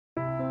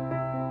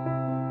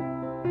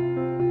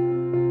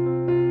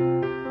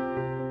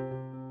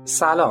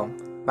سلام،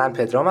 من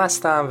پدرام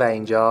هستم و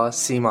اینجا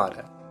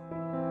سیماره.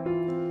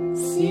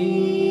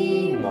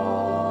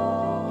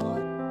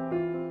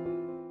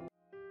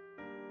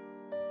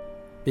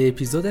 به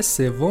اپیزود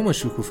سوم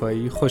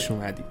شکوفایی خوش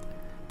اومدید.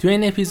 تو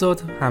این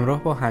اپیزود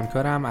همراه با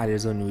همکارم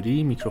علیرضا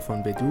نوری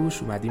میکروفون به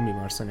دوش اومدیم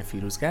بیمارستان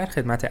فیروزگر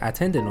خدمت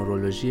اتند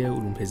نورولوژی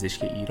علوم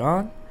پزشکی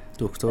ایران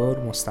دکتر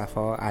مصطفی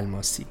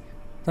الماسی.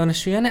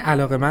 دانشجویان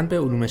علاقه‌مند به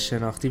علوم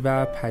شناختی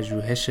و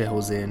پژوهش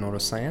حوزه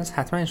نوروساینس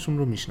حتما ایشون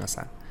رو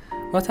میشناسن.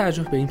 با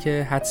توجه به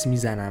اینکه حدس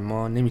میزنم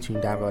ما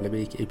نمیتونیم در قالب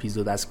یک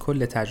اپیزود از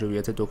کل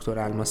تجربیات دکتر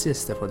الماسی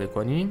استفاده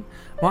کنیم،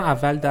 ما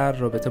اول در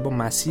رابطه با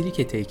مسیری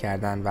که طی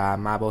کردن و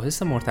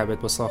مباحث مرتبط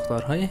با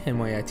ساختارهای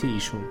حمایتی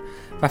ایشون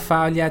و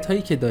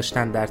فعالیت‌هایی که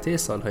داشتن در طی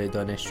سالهای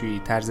دانشجویی،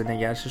 طرز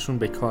نگرششون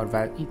به کار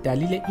و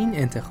دلیل این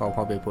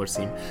انتخاب‌ها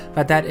بپرسیم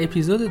و در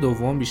اپیزود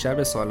دوم بیشتر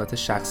به سوالات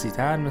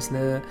شخصی‌تر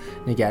مثل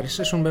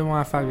نگرششون به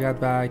موفقیت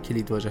و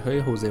کلیدواژه‌های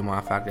حوزه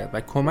موفقیت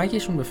و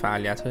کمکشون به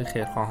فعالیت‌های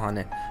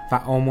خیرخواهانه و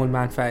عامل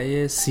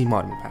منفعه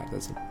سیمار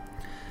میپردازیم.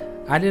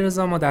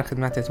 علیرضا، ما در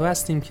خدمت تو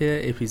هستیم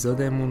که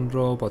اپیزودمون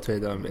رو با تو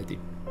ادامه بدیم.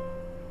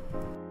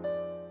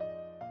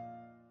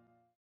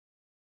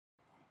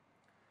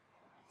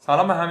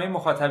 سلام به همه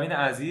مخاطبین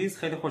عزیز،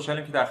 خیلی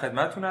خوشحالیم که در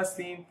خدمتتون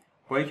هستیم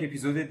با یک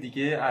اپیزود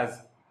دیگه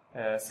از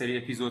سری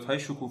اپیزودهای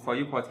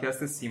شکوفایی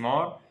پادکست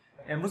سیمار.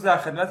 امروز در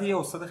خدمت یه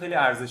استاد خیلی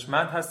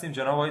ارزشمند هستیم،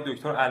 جناب آقای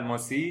دکتر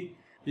الماسی،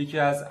 یکی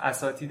از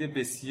اساتید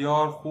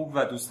بسیار خوب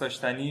و دوست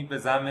داشتنی به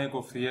زعم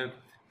گفته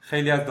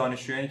خیلی از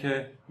دانشجویانی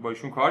که با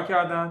ایشون کار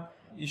کردن.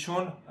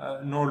 ایشون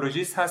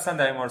نورولوژیست هستن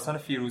در بیمارستان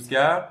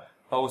فیروزگر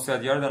و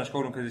استادیار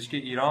دانشگاه علوم پزشکی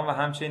ایران و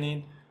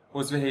همچنین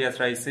عضو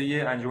هیئت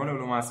رئیسه انجمن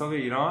علوم اعصاب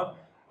ایران.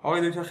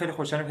 آقای دکتر، خیلی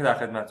خوشحالم که در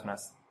خدمتتون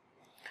هستم.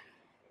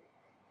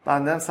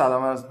 بنده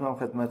سلام عرض می‌کنم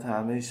خدمت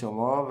همه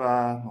شما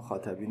و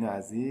مخاطبین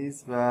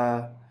عزیز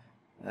و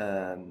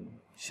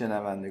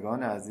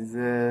شنوندگان عزیز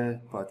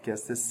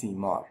پادکست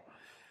سیمار.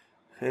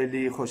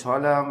 خیلی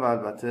خوشحالم و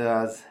البته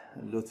از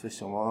لطف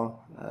شما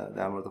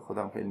در مورد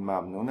خودم خیلی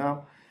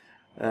ممنونم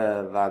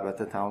و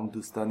البته تمام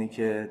دوستانی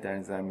که در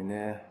این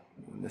زمینه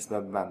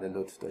نسبت به بنده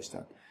لطف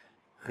داشتن.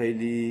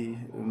 خیلی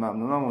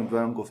ممنونم،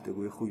 امیدوارم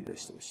گفتگوی خوبی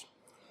داشته باشیم.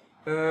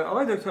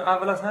 آقای دکتر،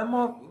 اول از همه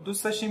ما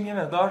دوست داشتیم یه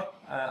مقدار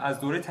از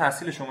دوره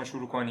تحصیل شما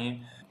شروع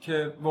کنیم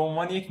که به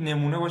عنوان یک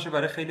نمونه باشه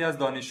برای خیلی از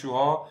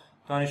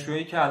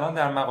دانشجوهایی که الان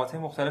در مقاطع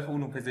مختلف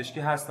علوم پزشکی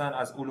هستن،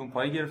 از علوم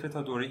پایه گرفته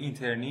تا دوره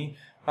اینترنی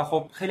و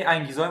خب خیلی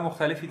انگیزهای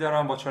مختلفی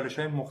دارن، با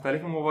چالش‌های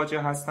مختلفی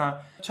مواجه هستن.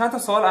 چند تا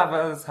سوال اول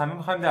از همه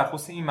می‌خوایم در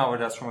خصوص این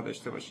موارد از شما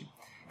داشته باشیم.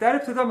 در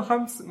ابتدا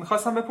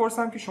می‌خواستم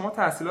بپرسم که شما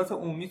تحصیلات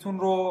عمومیتون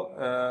رو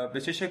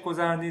به چه شکل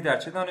گذروندید، در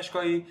چه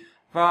دانشگاهی،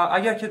 و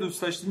اگر که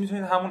دوست داشتید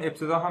میتونید همون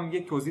ابتدا هم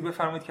یک توضیح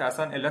بفرمایید که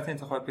اصلا علت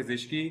انتخاب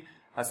پزشکی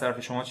از طرف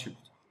شما چی بود؟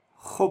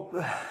 خب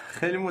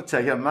خیلی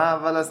متشکرم. من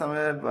اول از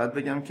همه باید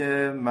بگم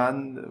که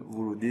من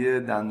ورودی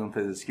دندون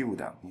پزشکی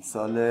بودم.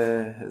 سال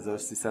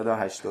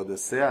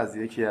 1383 از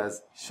یکی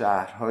از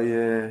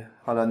شهرهای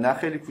حالا نه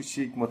خیلی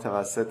کوچیک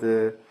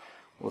متوسط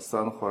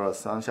استان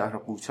خراسان، شهر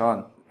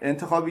قوچان.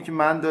 انتخابی که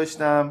من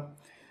داشتم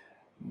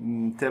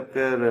طبق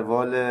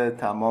روال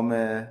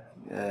تمام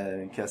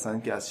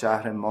کسانی که از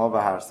شهر ما و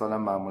هر سال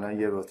هم معمولا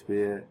یه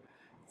رتبه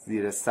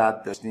زیر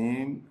 100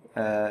 داشتیم،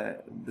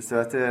 به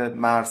صورت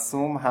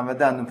مرسوم همه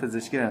دندون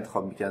پزشکی رو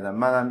انتخاب میکردم.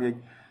 منم یک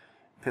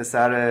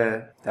پسر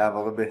در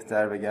واقع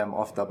بهتر بگم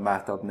آفتاب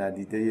مهتاب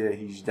ندیده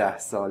 18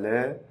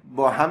 ساله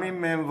با همین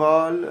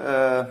منوال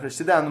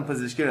رشته دندون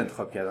پزشکی رو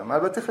انتخاب کردم.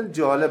 البته خیلی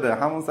جالبه،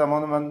 همون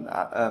زمان من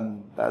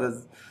بعد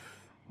از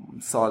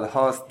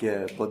سالهاست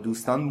که با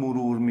دوستان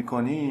مرور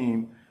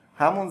میکنیم،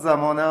 همون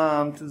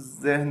زمانم تو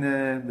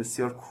ذهن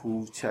بسیار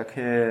کوچک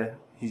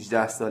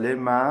 18 ساله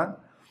من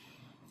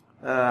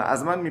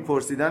از من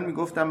میپرسیدن،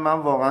 میگفتم من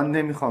واقعا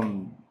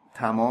نمیخوام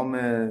تمام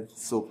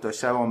صبح تا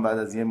شبم بعد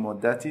از یه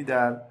مدتی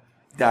در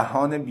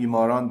دهان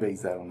بیماران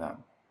بگذرونم،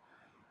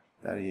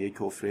 در یک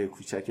حفره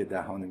کوچک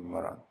دهان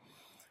بیماران.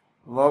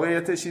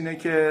 واقعیتش اینه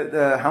که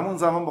همون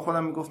زمان با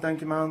خودم میگفتم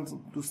که من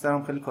دوست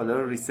دارم خیلی کالا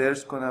رو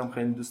ریسرچ کنم،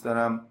 خیلی دوست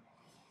دارم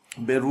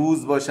به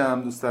روز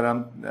باشم، دوست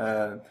دارم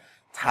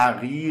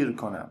تغییر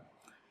کنم.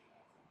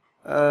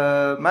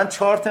 من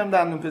 4 ترم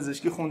دندون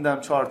پزشکی خوندم.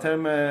 4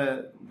 ترم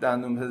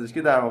دندون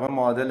پزشکی در واقع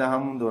معادل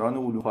همون دوران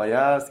علوم پایه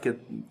است که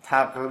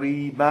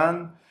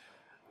تقریباً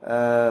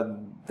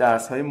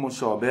درس‌های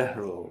مشابه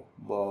رو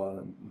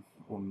با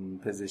اون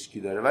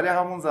پزشکی داره، ولی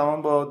همون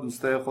زمان با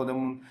دوستای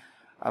خودمون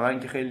اول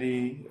اینکه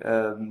خیلی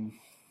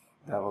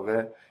در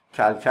واقع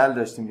کلکل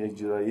داشتیم یک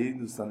جورایی،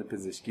 دوستان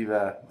پزشکی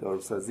و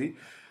داروسازی،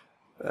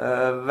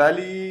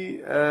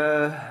 ولی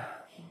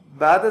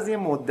بعد از یه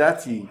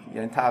مدتی،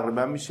 یعنی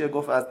تقریبا میشه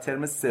گفت از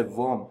ترم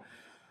سوم،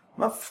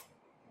 من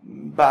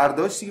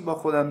برداشتی که با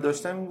خودم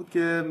داشتم این بود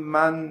که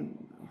من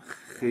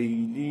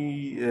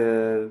خیلی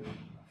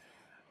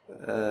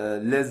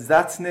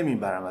لذت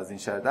نمیبرم از این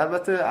شرط.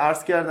 البته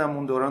عرض کردم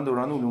اون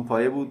دوران علوم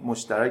پایه بود،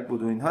 مشترک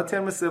بود و اینها.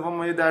 ترم سوم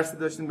ما یه درسی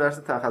داشتیم، درس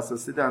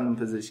تخصصی دندون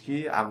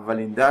پزشکی،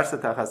 اولین درس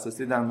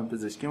تخصصی دندون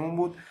پزشکیمون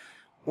بود.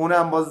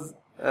 اونم باز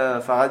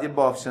فقط یه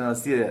بافت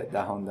شناسی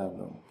دهان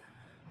دندون.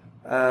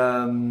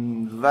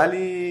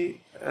 ولی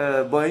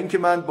با اینکه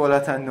من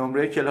بالاترین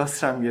نمره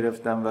کلاس هم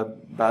گرفتم و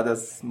بعد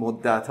از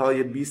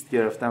مدت‌های 20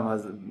 گرفتم،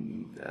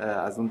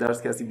 از اون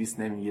درس کسی 20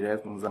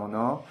 نمیگرفت اون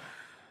زمانا،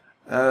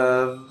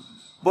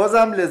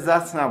 بازم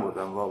لذت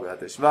نبردم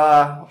واقعیتش.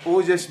 و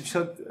اوجش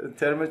میشد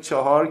ترم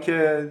 4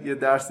 که یه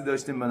درسی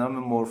داشتیم به نام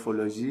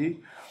مورفولوژی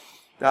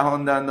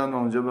دهان دندان، و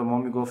اونجا به ما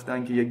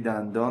میگفتن که یک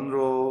دندان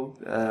رو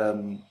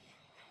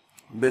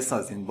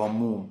بسازین با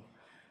موم.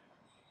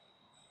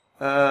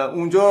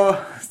 اونجا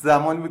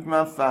زمانی بود که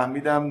من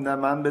فهمیدم نه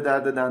من به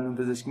درد دندون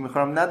پزشکی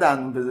میخورم، نه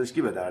دندون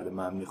پزشکی به درد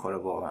من میخوره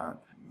واقعا.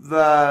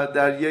 و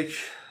در یک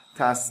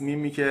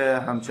تصمیمی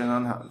که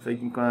همچنان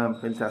فکر میکنم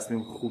خیلی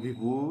تصمیم خوبی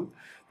بود،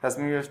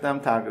 تصمیم گرفتم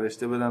تغییر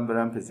رشته بدم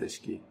برم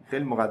پزشکی.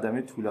 خیلی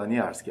مقدمه طولانی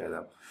عرض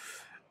کردم.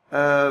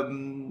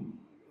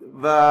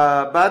 و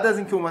بعد از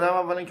اینکه اومدم،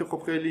 اولا که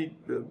خب خیلی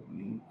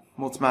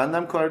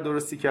مطمئنم کار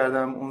درستی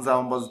کردم. اون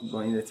زمان باز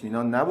با این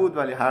اطمینان نبود،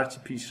 ولی هرچی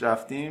پیش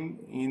رفتیم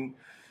این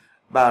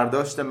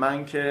برداشت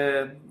من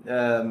که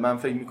من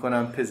فکر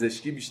میکنم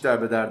پزشکی بیشتر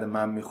به درد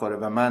من میخوره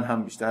و من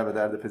هم بیشتر به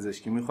درد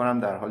پزشکی میخورم،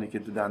 در حالی که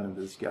تو دندون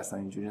پزشکی اصلا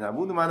اینجوری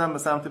نبود. اومدم به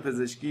سمت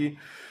پزشکی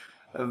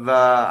و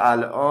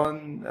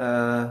الان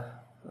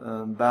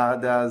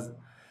بعد از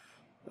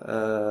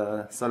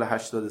سال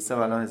 83 و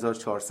الان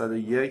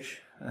 1401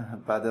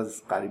 بعد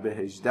از قریب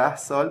 18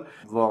 سال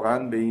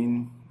واقعا به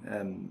این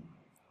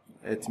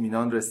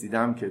اطمینان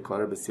رسیدم که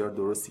کار بسیار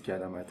درستی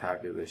کردم و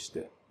تغییر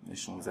رشته. 16-17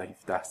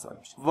 سال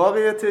میشه.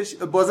 واقعیتش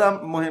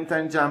بازم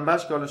مهمترین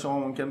جنبش که حالا شما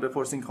ممکن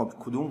بپرسین خب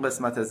کدوم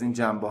قسمت از این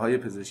جنبه‌های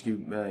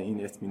پزشکی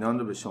این اطمینان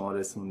رو به شما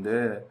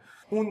رسونده،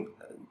 اون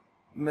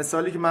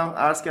مثالی که من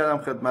عرض کردم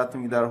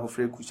خدمتتون که در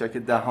حفره کوچک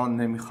دهان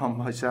نمیخوام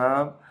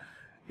باشم،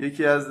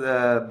 یکی از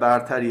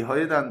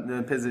برتری‌های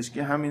پزشکی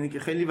همینه که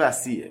خیلی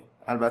وسیعه.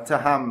 البته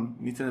هم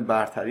میتونه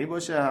برتری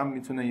باشه، هم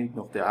میتونه یک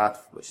نقطه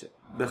عطف باشه،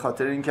 به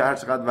خاطر اینکه هر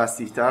چقدر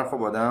وسیع‌تر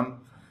خب آدم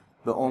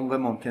به عمق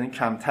ممکنه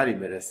کمتری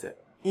برسه.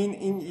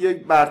 این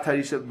یک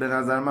برتریشه، به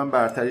نظر من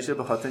برتریشه،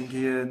 به خاطر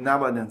اینکه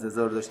نباید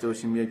انتظار داشته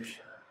باشیم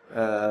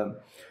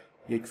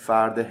یک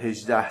فرد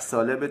 18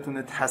 ساله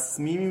بتونه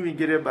تصمیمی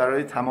بگیره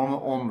برای تمام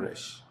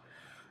عمرش.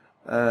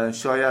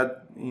 شاید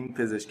این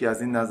پزشکی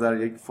از این نظر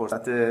یک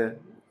فرصت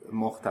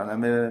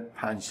مغتنم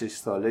 5-6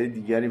 ساله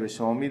دیگری به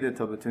شما میده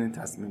تا بتونید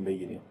تصمیم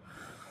بگیرید.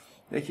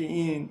 یکی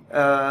این،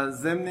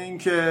 ضمن این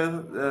که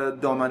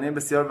دامنه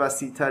بسیار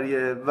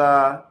وسیع‌تریه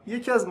و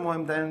یکی از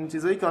مهمترین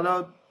چیزایی که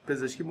حالا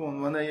پزشکی به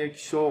عنوان یک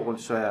شغل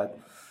شاید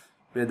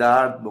به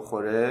درد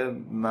بخوره،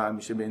 من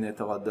همیشه به این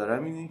اعتقاد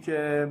دارم، اینه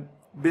که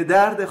به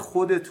درد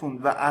خودتون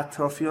و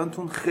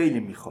اطرافیانتون خیلی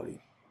میخورید.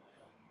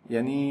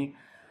 یعنی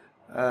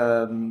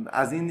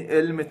از این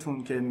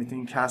علمتون که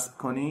میتونین کسب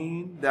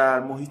کنین در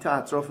محیط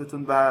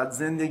اطرافتون و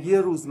زندگی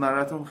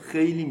روزمره‌تون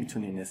خیلی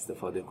میتونین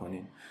استفاده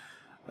کنین.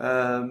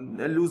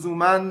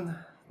 لزوماً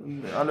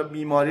حالا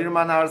بیماری رو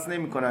من عرض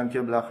نمی کنم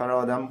که بالاخره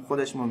آدم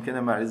خودش ممکنه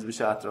مریض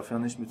بشه،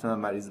 اطرافیانش میتونن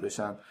مریض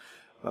بشن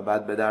و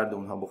بعد به درد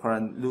اونها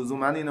بخورن.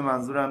 لزوماً اینو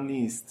منظورم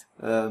نیست.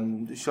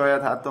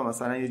 شاید حتی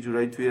مثلا یه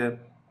جورایی توی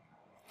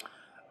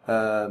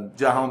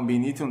جهان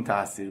بینیتون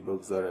تاثیر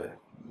بگذاره،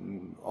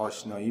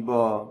 آشنایی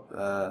با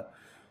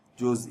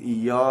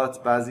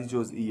جزئیات، بعضی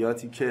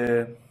جزئیاتی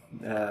که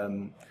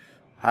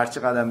هر چه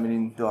قدم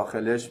میرین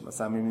داخلش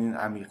مثلا میبینین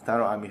عمیق‌تر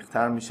و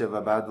عمیق‌تر میشه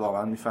و بعد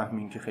واقعا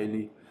میفهمین که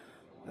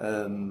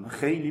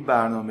خیلی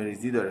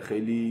برنامه‌ریزی داره،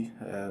 خیلی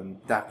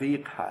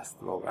دقیق هست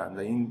واقعا. و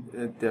این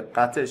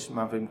دقتش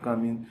من فکر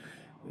می‌کنم این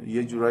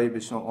یه جورایی به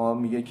شما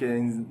میگه که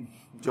این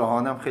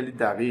جهانم خیلی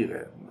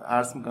دقیقه.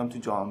 عرض می‌کنم تو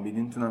جهان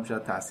بینیتون هم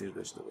شاید تاثیر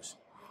داشته باشه.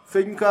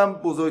 فکر می‌کنم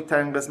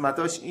بزرگترین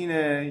قسمتاش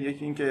اینه،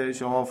 یکی این که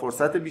شما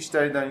فرصت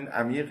بیشتری دارین،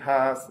 عمیق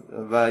هست،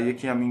 و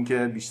یکی هم این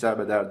که بیشتر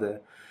به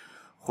درد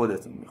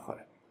خودتون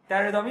می‌خوره.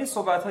 در ادامه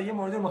صحبت‌ها یه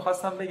موردی رو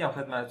می‌خواستم بگم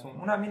خدمتتون،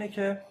 اونم اینه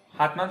که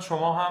حتما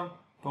شما هم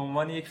به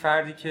عنوان یک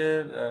فردی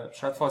که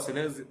شاید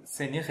فاصله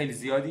سنی خیلی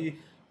زیادی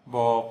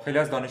با خیلی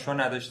از دانشجوها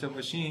نداشته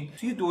باشین،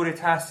 توی دوره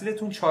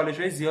تحصیلتون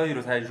چالش‌های زیادی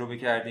رو تجربه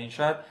کردین.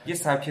 شاید یه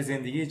سبک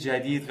زندگی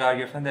جدید، قرار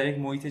گرفتن در یک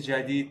محیط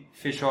جدید،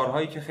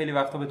 فشارهایی که خیلی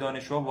وقتا به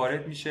دانشجوها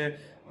وارد میشه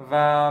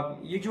و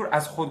یک جور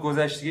از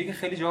خودگذشتگی که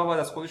خیلی جاها باید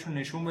از خودشون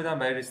نشون بدن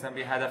برای رسیدن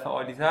به هدف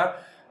عالی‌تر.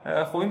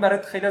 خب این برای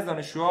خیلی از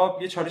دانشجوها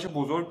یه چالش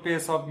بزرگ به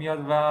حساب میاد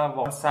و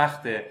واقعا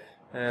سخته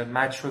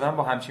مچ شدن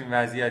با همچین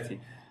وضعیتی.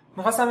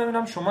 می‌خواستم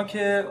ببینم شما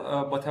که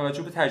با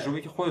توجه به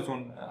تجربه‌ای که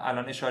خودتون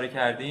الان اشاره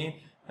کردین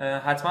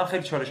حتما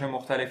خیلی چالش‌های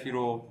مختلفی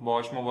رو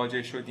باهاش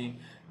مواجه شدین،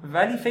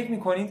 ولی فکر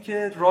می‌کنید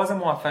که راز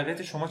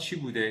موفقیت شما چی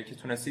بوده که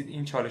تونستید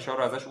این چالش‌ها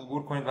رو ازش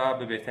عبور کنید و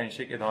به بهترین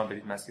شکل ادامه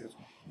بدید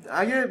مسیرتون؟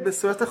 اگه به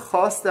صورت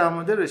خاص در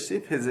مورد رشته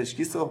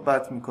پزشکی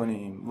صحبت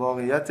می‌کنیم،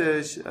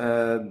 واقعیتش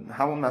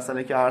همون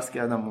مسئله که عرض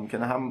کردم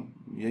ممکنه هم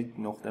یک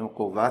نقطه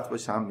قوت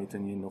باشه، هم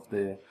میتونه یک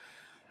نقطه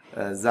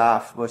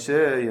ضعف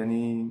باشه.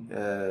 یعنی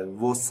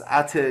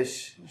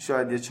وسعتش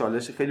شاید یه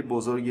چالش خیلی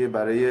بزرگیه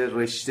برای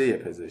رشته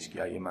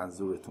پزشکی اگه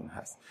منظورتون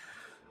هست.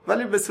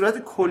 ولی به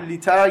صورت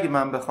کلی‌تر اگه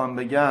من بخوام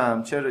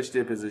بگم، چه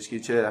رشته پزشکی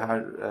چه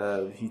هر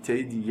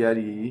حیطه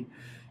دیگری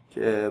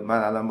که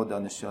من الان با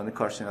دانشجویان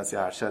کارشناسی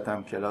ارشد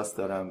هم کلاس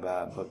دارم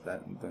و با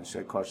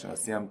دانشجوی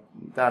کارشناسی هم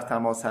در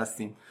تماس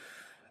هستیم.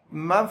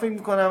 من فکر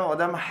میکنم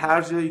آدم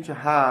هر جایی که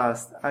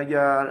هست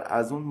اگر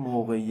از اون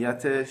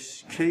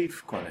موقعیتش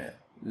کیف کنه،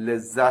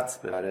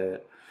 لذت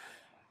ببره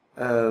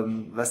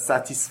و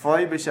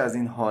ساتیسفای بشه از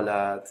این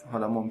حالت،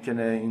 حالا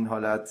ممکنه این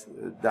حالت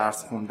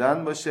درس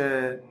خوندن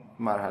باشه،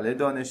 مرحله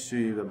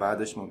دانشجویی، و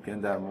بعدش ممکنه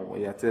در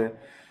موقعیت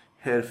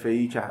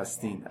حرفه‌ای که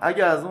هستین،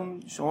 اگر از اون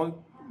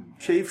شما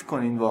کیف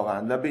کنین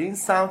واقعا و به این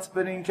سمت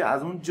برین که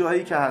از اون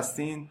جایی که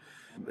هستین،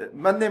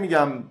 من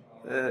نمیگم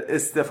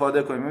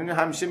استفاده کنیم، من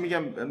همیشه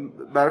میگم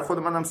برای خود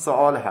منم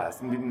سوال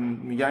هست،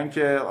 میگن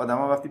که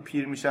آدما وقتی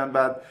پیر میشن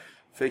بعد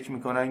فکر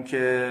میکنن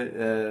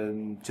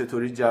که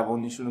چطوری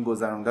جوانیشون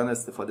گذروندن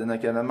استفاده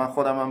نکردن. من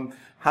خودم هم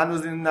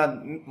هنوز این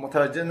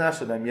متوجه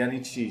نشدم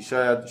یعنی چی.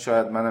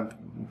 شاید منم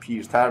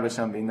پیرتر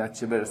بشم به این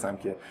نتیجه برسم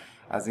که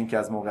از این که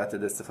از موقعیت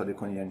استفاده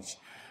کنی یعنی چی.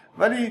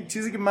 ولی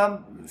چیزی که من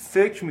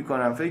فکر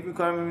میکنم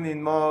ببینید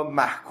ما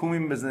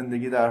محکومیم به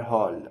زندگی در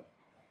حال،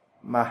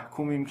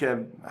 محکومیم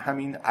که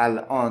همین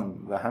الان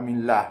و همین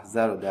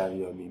لحظه رو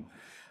دریابیم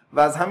و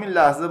از همین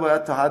لحظه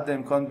باید تا حد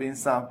امکان به این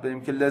سمت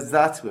بریم که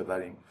لذت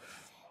ببریم.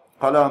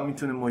 حالا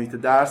میتونه محیط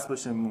درس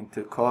باشه، محیط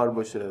کار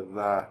باشه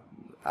و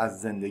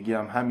از زندگی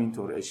هم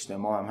همینطور،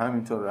 اجتماع هم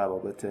همینطور،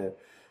 روابط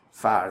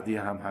فردی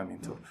هم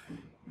همینطور.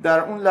 در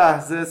اون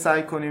لحظه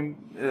سعی کنیم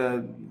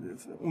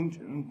اون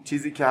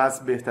چیزی که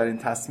هست بهترین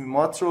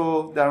تصمیمات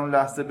رو در اون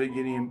لحظه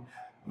بگیریم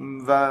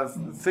و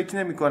فکر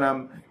نمی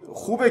کنم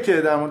خوبه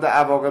که در مورد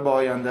عواقب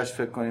آیندهش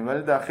فکر کنیم،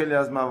 ولی در خیلی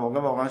از مواقع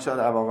واقعا شاید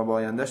عواقب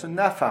آیندهش رو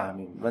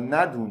نفهمیم و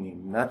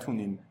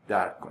نتونیم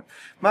درک کنیم.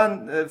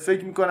 من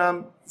فکر می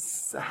کنم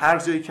هر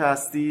جایی که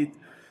هستید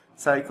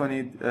سعی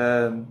کنید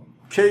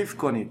کیف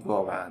کنید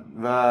واقعا،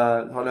 و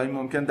حالا این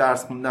ممکن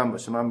درس خوندن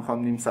باشه، من میخوام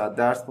نیم ساعت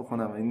درس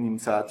بخونم و این نیم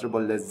ساعت رو با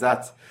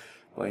لذت،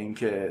 با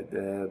اینکه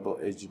با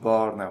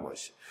اجبار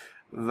نباشه،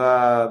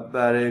 و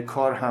برای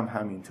کار هم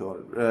همینطور.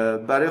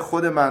 برای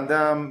خود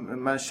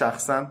من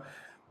شخصا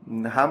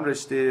هم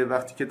رشته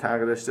وقتی که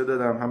تغییر رشته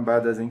دادم، هم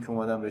بعد از این که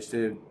اومدم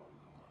رشته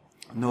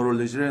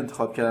نورولوژی رو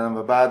انتخاب کردم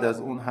و بعد از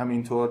اون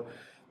همینطور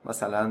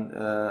مثلا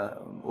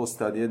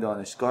استادی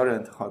دانشگاه رو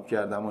انتخاب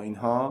کردم و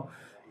اینها،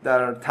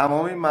 در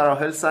تمام این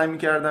مراحل سعی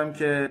می‌کردم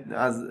که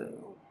از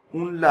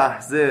اون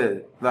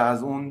لحظه و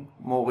از اون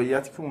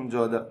موقعیتی که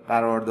اونجا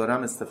قرار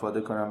دارم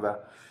استفاده کنم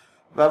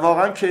و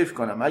واقعا کیف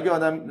کنم. اگه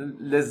آدم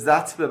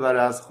لذت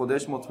ببره از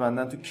خودش،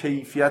 مطمئنا تو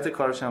کیفیت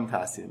کارش هم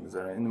تاثیر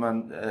میذاره. این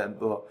من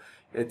با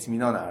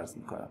اطمینان عرض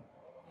میکنم.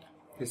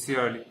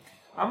 بسیار عالی.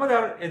 اما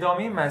در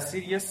ادامه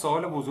مسیر یه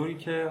سوال بزرگی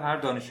که هر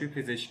دانشجوی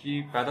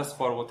پزشکی بعد از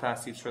فارغ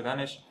التحصیل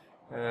شدنش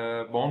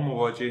با اون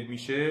مواجه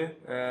میشه،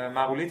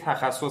 مقوله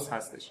تخصص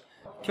هستش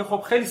که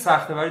خب خیلی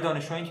سخته برای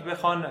دانشجویانی که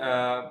بخوان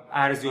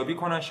ارزیابی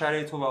کنن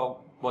شرایط و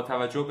با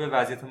توجه به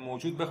وضعیت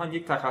موجود بخوان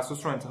یک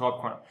تخصص رو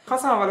انتخاب کنن.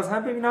 خواستم اول از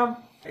همه ببینم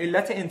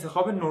علت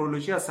انتخاب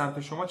نورولوژی از سمت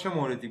شما چه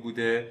موردی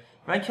بوده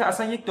و اینکه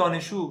اصلا یک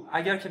دانشجو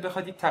اگر که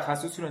بخواد یک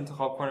تخصصی رو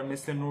انتخاب کنه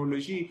مثل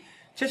نورولوژی،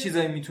 چه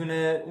چیزایی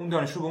میتونه اون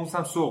دانشجو به اون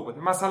سمت سوق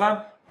بده؟ مثلا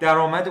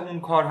درآمد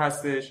اون کار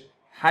هستش،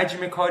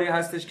 حجم کاری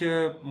هستش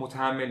که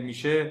متحمل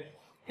میشه،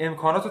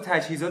 امکانات و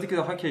تجهیزاتی که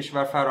داخل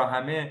کشور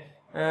فراهمه،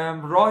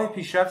 راه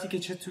پیشرفتی که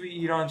چه توی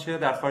ایران چه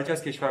در خارج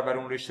از کشور برای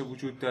اون رشته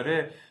وجود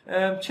داره،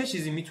 چه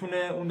چیزی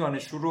میتونه اون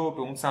دانشجو رو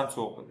به اون سمت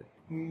سوق بده؟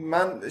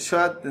 من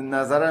شاید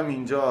نظرم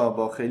اینجا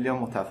با خیلی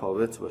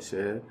متفاوت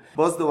باشه.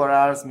 باز دوباره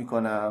عرض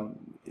میکنم،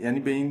 یعنی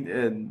به این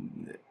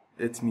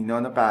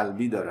اطمینان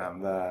قلبی دارم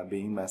و به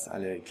این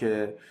مسئله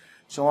که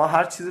شما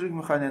هر چیزی رو که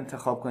میخواین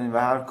انتخاب کنین و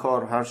هر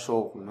کار، هر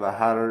شغل و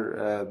هر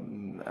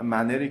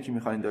منری که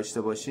میخواین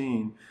داشته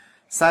باشین،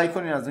 سعی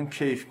کنین از اون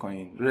کیف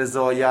کنین،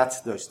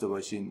 رضایت داشته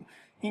باشین.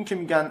 این که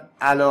میگن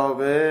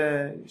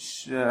علاقه،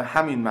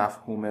 همین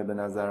مفهومه به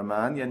نظر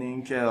من، یعنی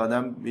این که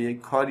آدم به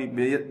یک کاری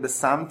به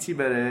سمتی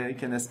بره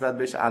که نسبت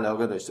بهش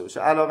علاقه داشته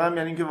باشه. علاقه هم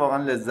یعنی این که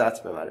واقعا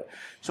لذت ببره.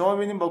 شما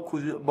ببینید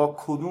با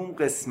کدوم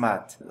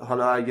قسمت،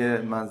 حالا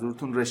اگه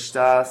منظورتون رشته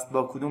است،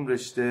 با کدوم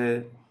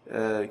رشته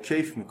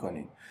کیف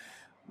میکنین؟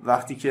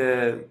 وقتی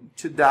که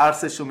چه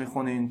درسش رو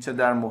میخونین، چه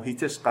در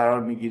محیطش قرار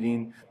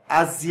میگیرین،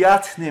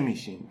 اذیت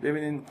نمیشین.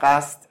 ببینین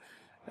قصد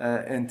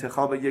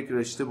انتخاب یک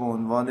رشته به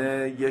عنوان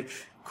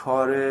یک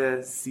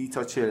کار 30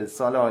 تا 40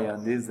 سال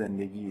آینده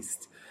زندگی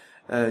است.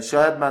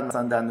 شاید من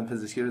مثلا دندون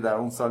پزشکی رو در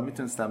اون سال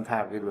میتونستم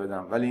تغییر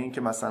بدم، ولی این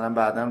که مثلا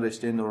بعداً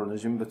رشته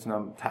نورولوژی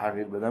بتونم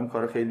تغییر بدم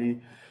کار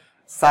خیلی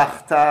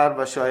سخت‌تر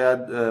و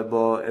شاید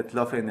با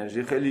اتلاف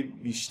انرژی خیلی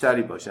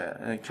بیشتری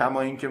باشه.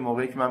 کما این که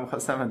موقعی که من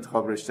می‌خواستم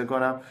انتخاب رشته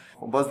کنم،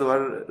 باز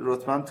دوباره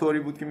رتبه‌ام طوری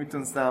بود که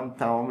میتونستم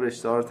تمام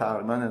رشته‌ها رو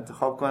تقریبا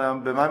انتخاب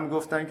کنم. به من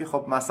میگفتن که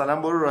خب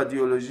مثلا برو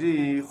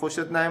رادیولوژی،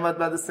 خوشت نیامد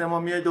بعد 3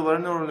 ماه میای دوباره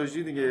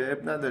نورولوژی دیگه،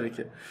 اب نداره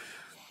که.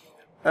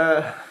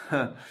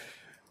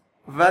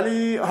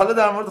 ولی حالا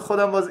در مورد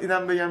خودم باز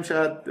اینم بگم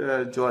شاید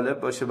جالب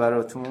باشه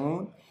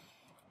براتون.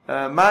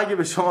 من اگه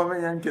به شما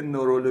بگم که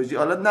نورولوژی،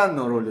 حالا نه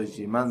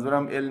نورولوژی،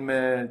 منظورم علم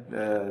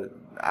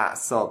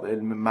اعصاب،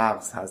 علم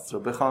مغز هست، رو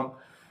بخوام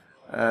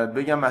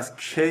بگم از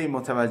کی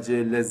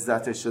متوجه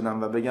لذتش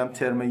شدم و بگم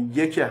ترم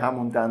 1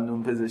 همون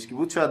دندون پزشکی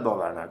بود، شاید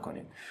باور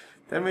نکنید.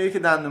 ترم 1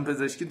 دندون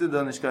پزشکی تو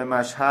دانشگاه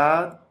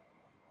مشهد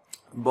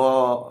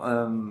با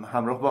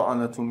همراه با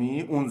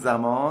آناتومی، اون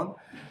زمان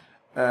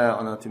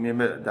آناتومی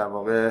در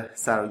واقع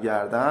سر و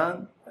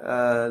گردن،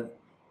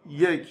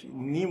 یک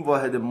نیم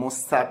واحد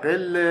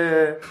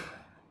مستقل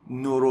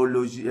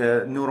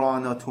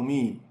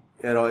نوروآناتومی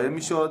ارائه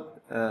میشد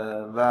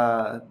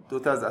و دو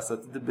تا از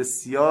اساتید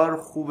بسیار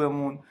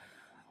خوبمون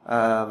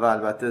و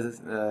البته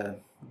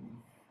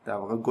در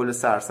واقع گل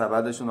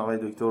سرسبدشون آقای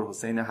دکتر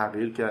حسین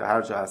حقیر که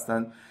هر جا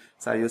هستن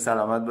صحیح و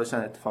سلامت باشن.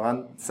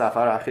 اتفاقا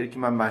سفر اخیری که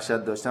من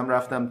مشهد داشتم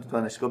رفتم تو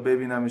دانشگاه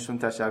ببینمشون،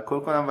 تشکر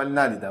کنم، ولی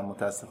ندیدم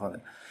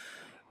متاسفانه.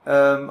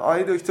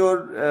 آقای دکتر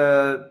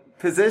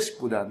پزشک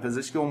بودن،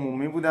 پزشک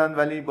عمومی بودن،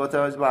 ولی با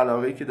توجه به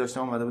علاقه‌ای که داشتن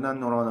اومده بودن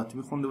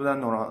نوروآناتومی خونده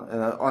بودن،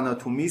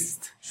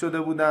 آناتومیست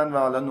شده بودن و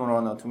حالا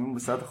نوروآناتومی به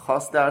صورت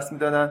خاص درس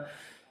میدادن.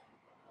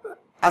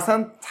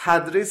 اصلا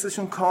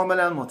تدریسشون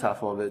کاملا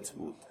متفاوت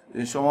بود.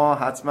 شما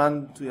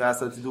حتما توی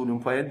اساتید علوم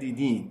پایه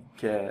دیدین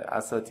که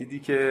اساتیدی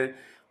که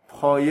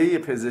پایه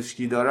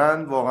پزشکی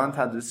دارن واقعا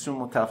تدریسشون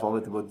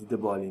متفاوته با دید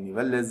بالینی و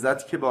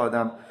لذتی که با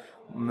آدم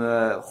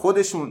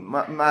خودشون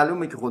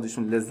معلومه که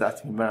خودشون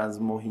لذت میبرن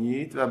از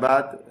محیط و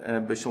بعد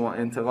به شما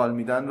انتقال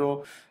میدن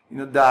رو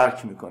اینو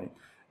درک میکنید.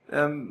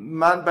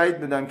 من بعید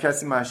بدم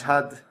کسی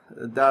مشهد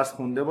درس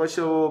خونده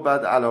باشه و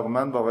بعد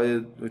علاقمند با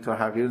آقای دکتر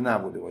حقیر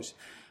نبوده باشه،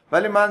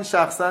 ولی من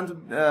شخصا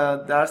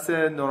درس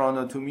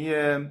نوروآناتومی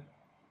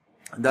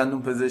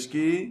دندون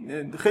پزشکی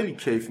خیلی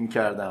کیف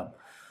میکردم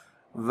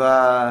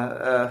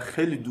و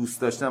خیلی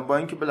دوست داشتم، با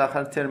اینکه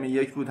بالاخره ترم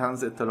 1 بود،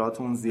 هنوز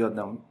اطلاعاتمون زیاد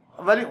نبود،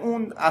 ولی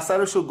اون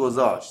اثرشو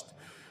گذاشت.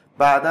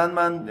 بعداً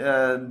من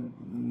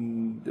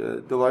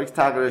دوباره که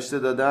تغییر رشته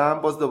دادم،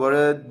 باز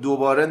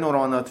دوباره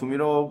نوروآناتومی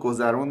رو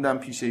گذروندم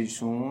پیش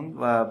ایشون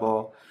و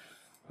با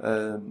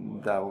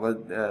در واقع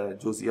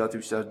جزئیات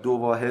بیشتر. 2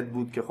 واحد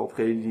بود که خب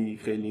خیلی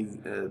خیلی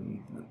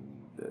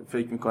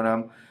فکر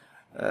میکنم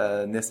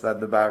نسبت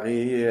به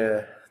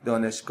بقیه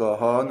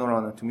دانشگاه‌ها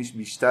نوروآناتومیش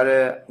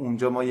بیشتره.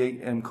 اونجا ما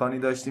یک امکانی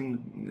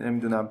داشتیم،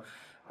 نمیدونم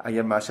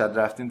اگر مشهد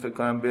رفتین فکر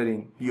کنم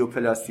برین،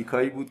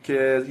 بیوپلاستیکایی بود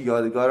که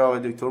یادگار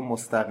آقای دکتر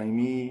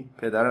مستقیمی،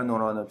 پدر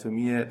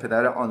نوروآناتومی،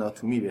 پدر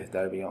آناتومی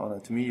بهتر بگم،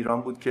 آناتومی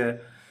ایران بود که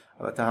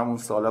البته همون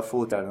سالا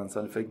فوت کردن،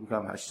 سال فکر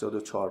می‌کنم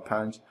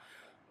 84-85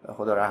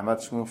 خدا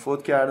رحمتشون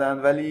فوت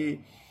کردن، ولی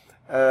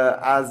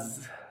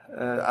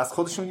از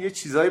خودشون یه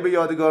چیزایی به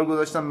یادگار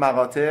گذاشتن،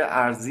 مقاطع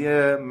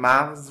ارضی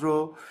مغز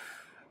رو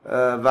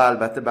و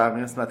البته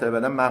بقیه قسمت‌های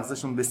بدن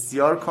مغزشون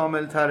بسیار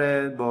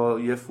کامل‌تره با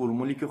یه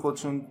فرمولی که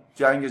خودشون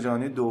جنگ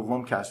جهانی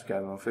دوم کشف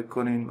کردن. فکر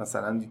کنین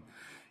مثلا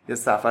یه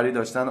سفری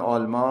داشتن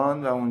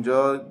آلمان و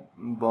اونجا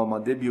با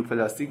ماده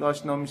بیوپلاستیک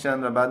آشنا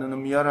میشن و بعد اونو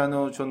میارن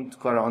و چون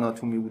کار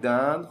آناتومی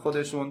بودن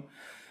خودشون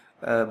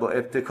با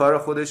ابتکار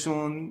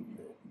خودشون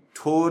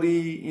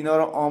طوری اینا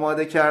رو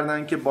آماده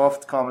کردن که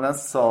بافت کاملا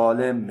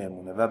سالم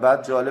بمونه. و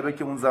بعد جالبه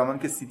که اون زمان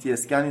که سی تی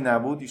اسکنی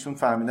نبود ایشون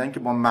فهمیدن که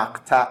با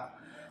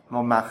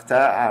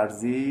مقطع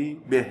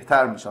ارضی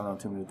بهتر میشه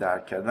آناتومی رو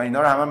درک کرد و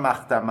اینا رو همه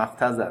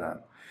مقطع زدن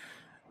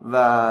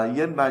و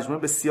یه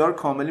مجموعه بسیار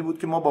کاملی بود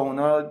که ما با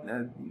اونا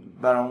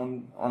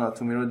برامون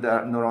آناتومی رو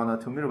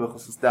نوروآناتومی رو به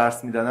خصوص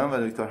درس میدادن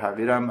و دکتر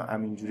حقیر هم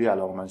همینجوری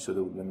علاقه‌مند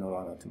شده بود به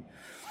نوروآناتومی.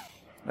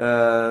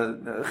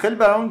 خیلی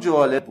برامون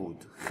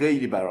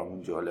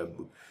جالب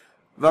بود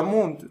و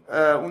موند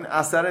اون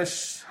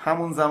اثرش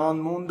همون زمان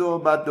موند و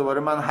بعد دوباره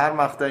من هر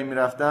مقطعی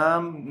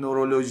میرفتم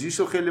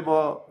نورولوژیشو خیلی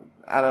با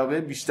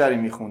علاقه بیشتری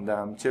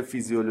میخوندم، چه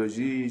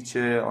فیزیولوژی،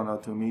 چه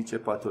آناتومی، چه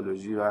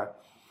پاتولوژی و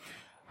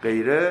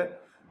غیره.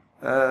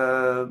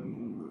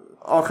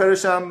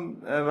 آخرش هم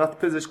وقت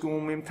پزشکی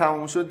عمومیم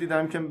تموم شد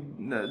دیدم که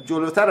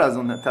جلوتر از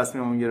اون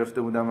تصمیمم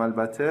گرفته بودم،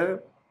 البته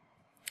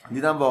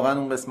دیدم واقعا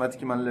اون قسمتی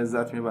که من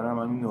لذت میبرم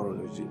همین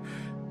نورولوژی.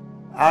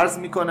 عرض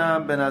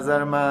میکنم به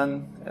نظر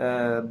من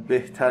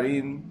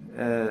بهترین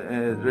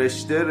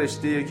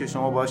رشته‌ایه که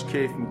شما باش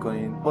کیف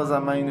میکنین. بازم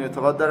من اینو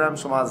اعتقاد دارم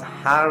شما از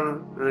هر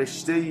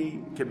رشته‌ای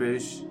که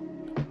بهش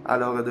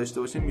علاقه داشته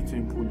باشین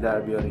میتونین پول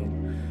در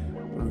بیارین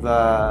و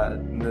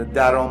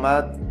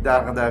درآمد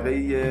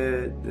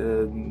دغدغه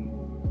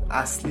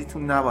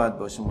اصلیتون نباید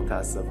باشه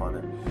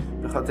متاسفانه،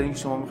 به خاطر اینکه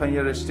شما میخواین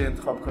یه رشته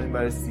انتخاب کنین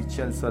برای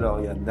 30-40 سال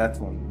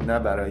آیندهتون، نه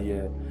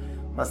برای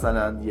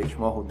مثلا 1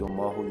 ماه و 2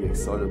 ماه و 1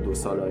 سال و 2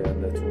 سال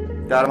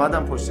آیندهتون.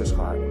 درآمدم پشتش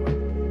خواهد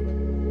اومد.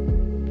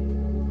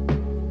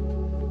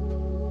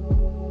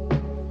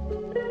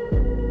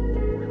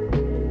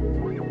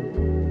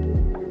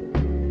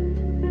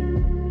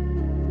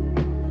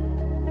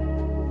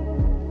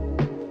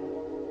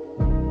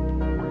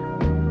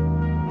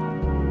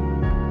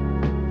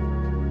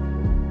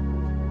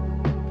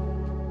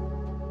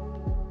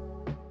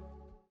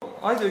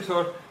 آقای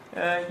دکتر،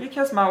 یکی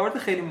از موارد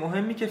خیلی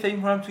مهمی که فکر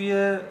می‌کنم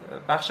توی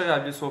بخش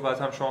قبلی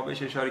صحبت هم شما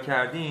بهش اشاره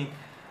کردین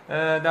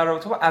در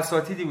رابطه با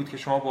اساتیدی بود که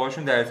شما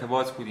باهاشون در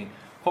ارتباط بودین.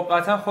 خب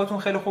قطعا خودتون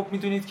خیلی خوب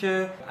میدونید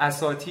که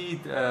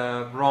اساتید،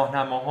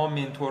 راهنماها،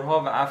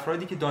 منتورها و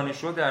افرادی که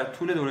دانشجو در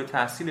طول دوره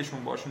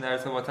تحصیلشون باشون در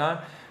ارتباطن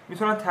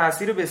میتونن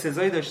تأثیر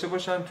بسزایی داشته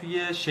باشن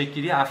توی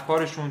شکل‌گیری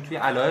افکارشون، توی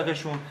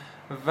علایقشون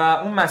و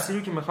اون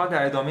مسیری که میخواد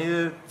در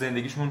ادامه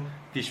زندگیشون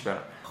پیش برن.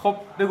 خب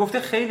به گفته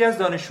خیلی از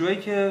دانشجوهایی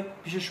که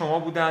پیش شما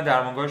بودن، در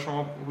درمانگاه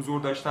شما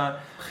حضور داشتن،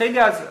 خیلی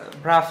از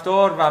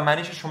رفتار و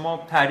منش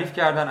شما تعریف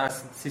کردن،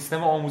 از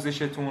سیستم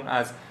آموزشتون،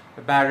 از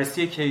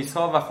بررسی کیس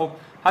ها و خب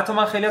حتی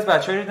من خیلی از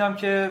بچه‌ها دیدم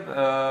که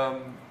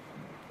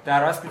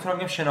در اصل میتونم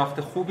بگم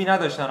شناخت خوبی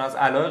نداشتن از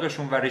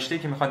علایقشون و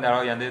رشته‌ای که میخوان در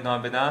آینده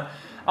ادامه بدن،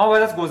 اما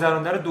بعد از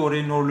گذراندن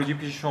دوره نورولوژی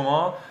پیش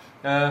شما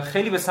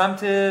خیلی به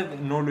سمت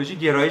نورولوژی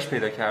گرایش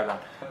پیدا کردن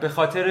به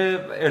خاطر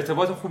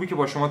ارتباط خوبی که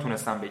با شما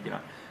تونستن بگیرن.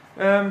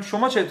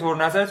 شما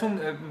چطور نظرتون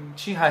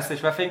چی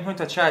هستش و فکر می‌کنید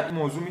تا چه حد این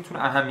موضوع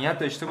میتونه اهمیت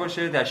داشته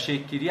باشه در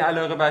شکل‌گیری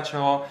علاقه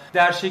بچه‌ها،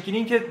 در شکل‌گیری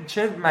اینکه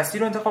چه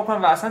مسیر رو انتخاب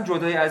کنن و اصلا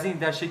جدای از این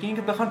در شکل‌گیری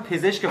اینکه بخوان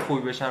پزشک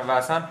خوبی بشن و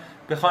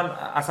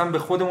اصلا به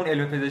خودمون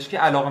علم پزشکی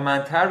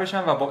علاقه‌مندتر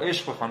بشن و با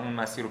عشق بخوان اون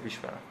مسیر رو پیش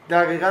برن؟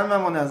 دقیقاً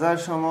من با نظر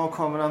شما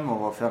کاملا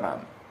موافقم.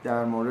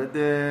 در مورد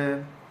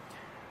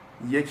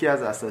یکی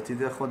از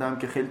اساتید خودم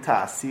که خیلی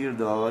تأثیر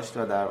داشت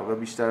و در واقع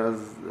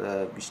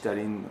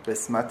بیشترین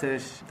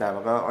قسمتش در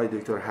واقع آقای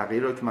دکتر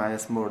حقیر رو که من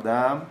اسم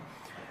بردم،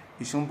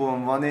 ایشون به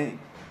عنوان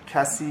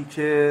کسی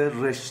که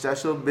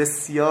رشته‌ش رو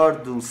بسیار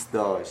دوست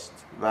داشت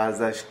و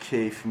ازش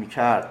کیف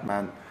میکرد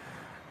من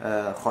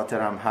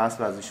خاطرم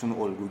هست و از ایشون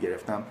الگو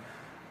گرفتم.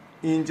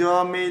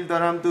 اینجا میل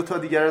دارم 2 تا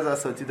دیگر از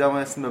اساتیدم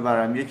اسم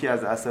ببرم. یکی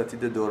از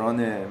اساتید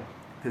دوران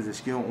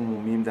پزشکی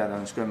عمومیم در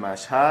دانشگاه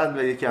مشهد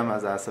و یکی هم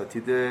از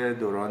اساتید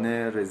دوران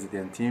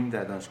رزیدنتیم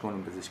در دانشگاه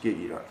علوم پزشکی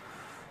ایران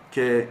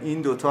که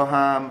این 2 تا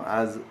هم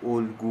از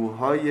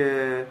الگوهای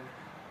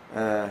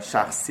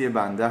شخصی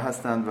بنده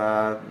هستند و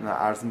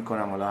عرض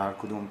میکنم حالا هر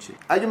کدوم چی.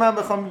 اگه من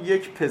بخوام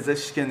یک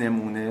پزشک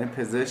نمونه،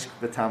 پزشک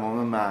به تمام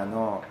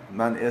معنا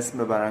من اسم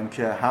ببرم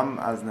که هم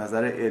از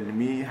نظر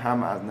علمی،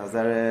 هم از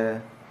نظر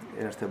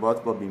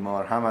ارتباط با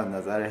بیمار، هم از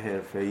نظر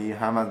حرفه‌ای،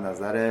 هم از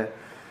نظر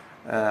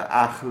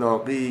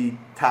اخلاقی،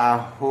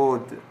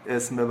 تعهد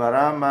اسم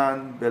ببرم،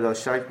 من بلا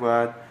شک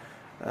باید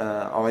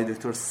آقای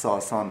دکتر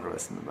ساسان رو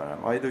اسم ببرم.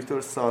 آقای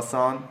دکتر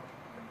ساسان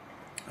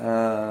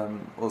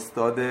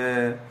استاد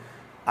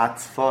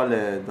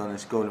اطفال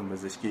دانشگاه علوم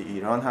پزشکی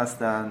ایران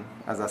هستن.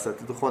 از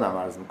اساتید خودم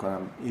عرض میکنم،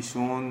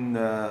 ایشون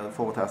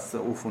فوق تخصص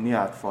عفونی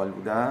اطفال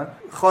بودن.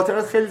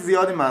 خاطرات خیلی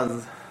زیادی من از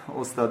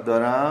استاد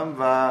دارم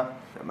و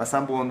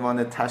مثلا به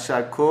عنوان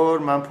تشکر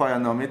من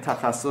پایان نامه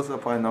تخصص و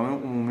پایان نامه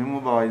عمومیمو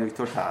به آقای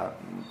دکتر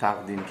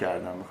تقدیم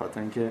کردم، به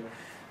خاطر اینکه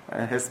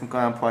حس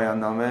میکنم پایان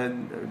نامه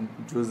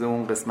جزء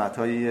اون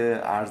قسمت‌های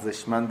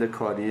ارزشمند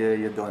کاری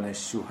یه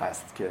دانشجو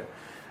هست که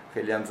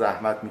خیلی هم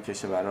زحمت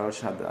میکشه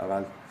براش.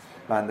 حداقل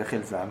بنده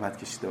خیلی زحمت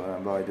کشیده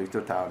بودم، به آقای دکتر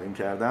تقدیم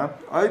کردم.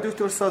 آقای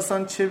دکتر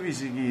ساسان چه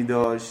ویژگی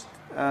داشت؟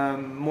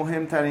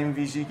 مهمترین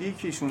ویژگی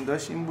که ایشون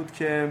داشت این بود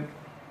که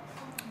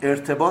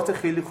ارتباط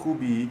خیلی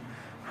خوبی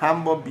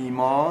هم با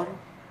بیمار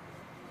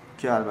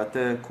که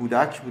البته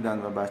کودک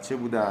بودن و بچه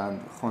بودن،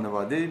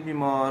 خانواده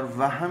بیمار،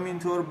 و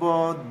همینطور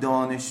با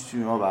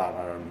دانشجوها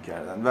برقرار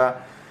میکردن. و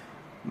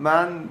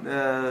من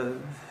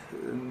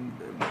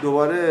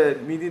دوباره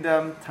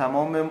میدیدم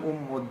تمام اون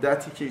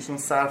مدتی که ایشون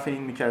صرف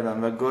این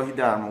میکردن و گاهی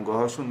درمانگاه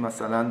هاشون،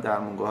 مثلا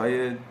درمانگاه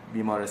های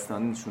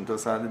بیمارستانیشون تا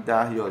ساعت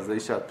 10-11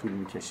 شب طول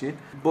میکشید،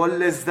 با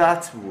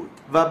لذت بود.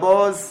 و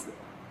باز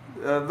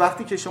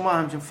وقتی که شما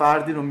همچین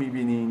فردی رو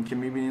میبینین که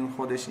میبینین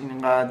خودش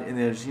اینقدر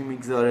انرژی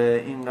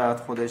میگذاره،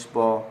 اینقدر خودش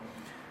با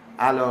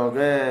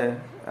علاقه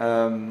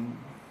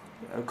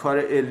کار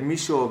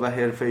علمیشو و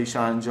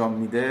حرفه‌ایشو انجام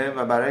میده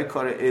و برای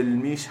کار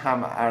علمیش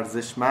هم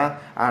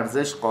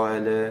ارزش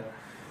قائل،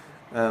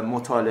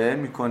 مطالعه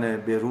میکنه،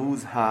 به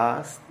روز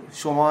هست،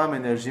 شما هم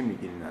انرژی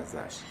میگیرین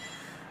ازش.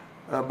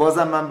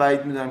 بازم من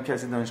بعید میدونم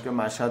کسی دانشگاه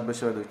مشهد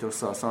باشه و دکتر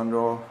ساسان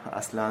رو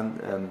اصلا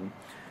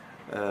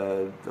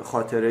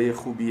خاطره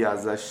خوبی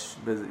ازش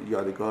به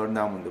یادگار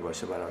نمونده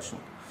باشه براشون.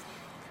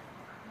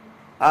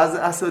 از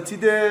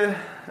اساتید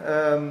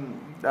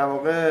در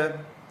واقع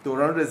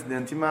دوران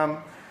رزیدنتی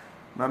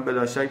من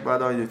بلا شک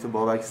باید آقای دکتر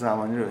بابک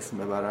زمانی رو اسم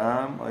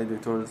ببرم. آقای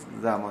دکتر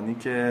زمانی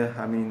که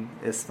همین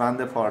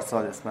اسفند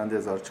پارسال، اسفند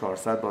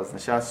 1400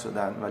 بازنشست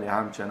شدن ولی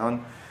همچنان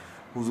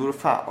حضور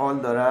فعال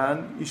دارن.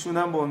 ایشون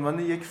هم به عنوان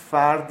یک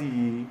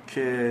فردی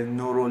که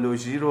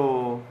نورولوژی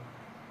رو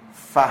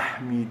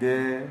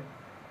فهمیده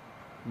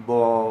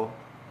با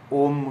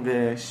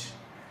عمقش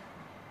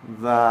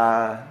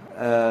و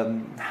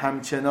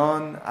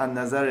همچنان از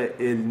نظر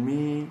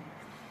علمی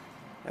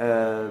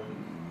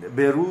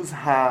به روز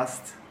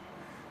هست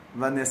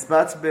و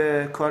نسبت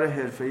به کار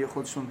حرفه‌ای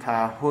خودشون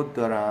تعهد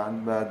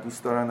دارن و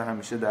دوست دارن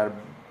همیشه در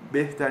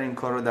بهترین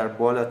کار رو در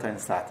بالاترین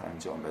سطح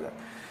انجام بدن.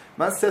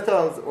 من 3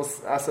 تا از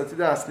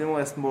اساتید اصلیمو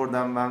اسم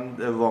بردم. من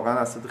واقعا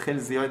اساتید خیلی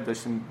زیاد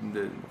داشتیم،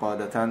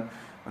 قاعدتاً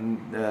من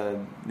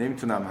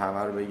نمیتونم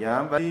همه رو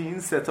بگم، ولی این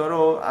 3 تا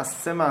رو از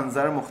 3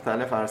 منظر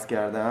مختلف عرض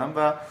کردم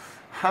و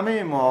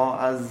همه ما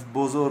از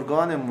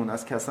بزرگانمون،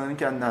 از کسانی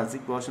که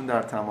نزدیک باشون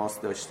در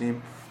تماس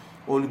داشتیم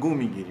الگو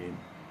میگیریم.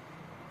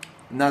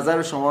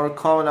 نظر شما رو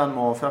کاملا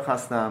موافق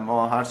هستم.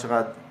 ما هر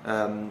چقدر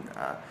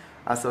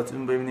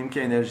اساتیدمون ببینیم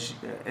که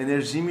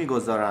انرژی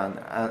میگذارن،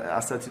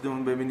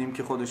 اساتیدمون ببینیم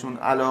که خودشون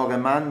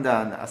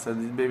علاقه‌مندن،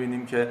 اساتید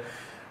ببینیم که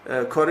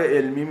کار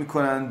علمی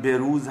میکنن،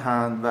 بروز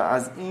هن و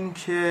از این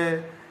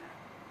که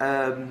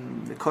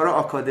کار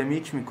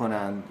آکادمیک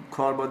میکنن،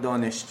 کار با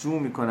دانشجو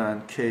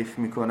میکنن، کیف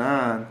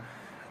میکنن.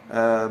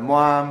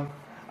 ما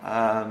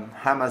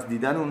هم از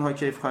دیدن اونها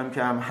کیف خواهیم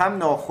که هم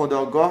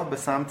ناخودآگاه به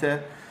سمت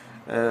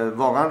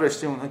واقعا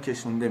رشته اونها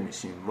کشونده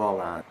میشیم.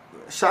 واقعا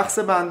شخص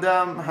بنده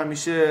هم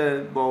همیشه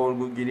با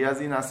الگوگیری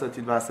از این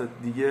اساتید و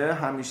اساتید دیگه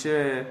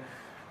همیشه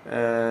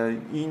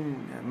این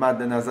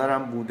مد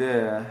نظرم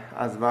بوده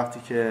از وقتی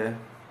که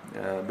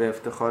به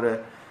افتخار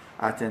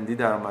اتندی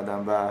در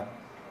اومدم و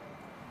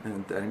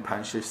در این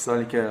 5-6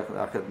 سالی که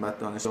در خدمت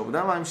دانشجو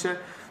بودم همیشه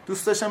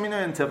دوست داشتم اینو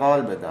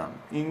انتقال بدم،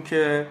 این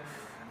که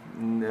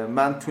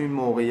من توی این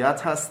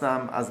موقعیت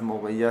هستم، از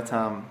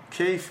موقعیتم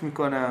کیف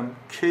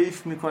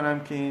میکنم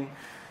که این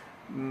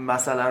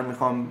مسئله رو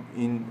میخوام،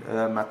 این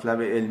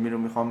مطلب علمی رو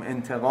میخوام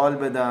انتقال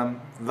بدم،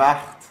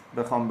 وقت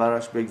بخوام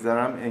براش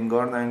بگذارم،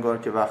 انگار نه انگار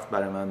که وقت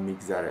برای من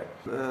میگذره.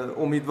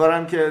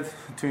 امیدوارم که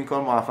تو این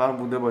کار موفق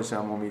بوده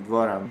باشم،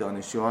 امیدوارم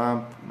دانشجوها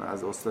هم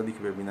از استادی که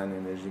ببینن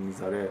انرژی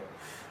میذاره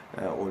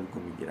الگو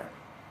میگیرن.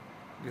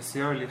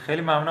 بسیار عالی،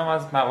 خیلی ممنونم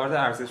از موارد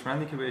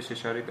ارزشمندی که بهش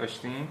اشاره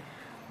داشتین.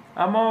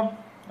 اما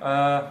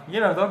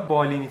یه مقدار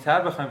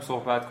بالینی‌تر بخوایم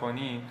صحبت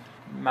کنیم،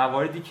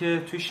 مواردی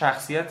که توی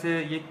شخصیت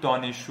یک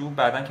دانشجو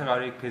بعدن که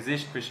قراره یک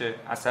پزشک بشه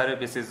اثر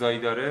بسزایی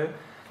داره.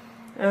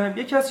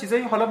 یکی از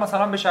چیزایی حالا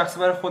مثلا به شخصی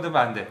برای خود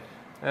بنده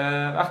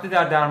وقتی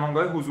در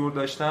درمانگاه حضور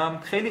داشتم،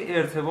 خیلی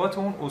ارتباط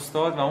اون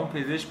استاد و اون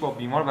پزشک با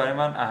بیمار برای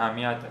من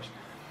اهمیت داشت.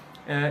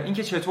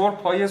 اینکه چطور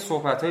پای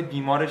صحبت‌های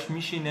بیمارش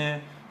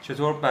میشینه،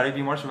 چطور برای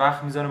بیمارش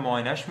وقت میذاره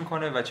معاینش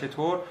میکنه و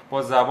چطور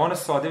با زبان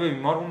ساده به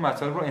بیمار اون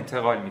مطالب رو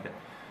انتقال میده.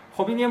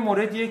 خب این یه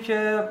موردیه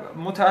که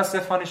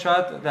متاسفانه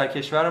شاید در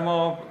کشور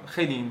ما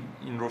خیلی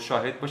این رو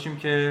شاهد باشیم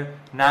که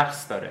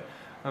نقص داره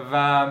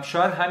و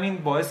شاید همین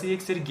باعث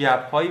یک سری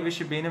گپ هایی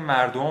بشه بین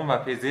مردم و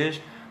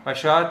پزشک و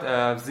شاید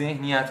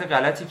ذهنیت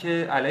غلطی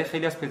که علیه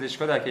خیلی از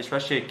پزشکا در کشور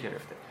شکل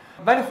گرفته.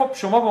 ولی خب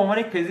شما به عنوان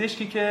یک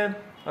پزشکی که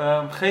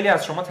خیلی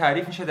از شما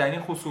تعریف میشه در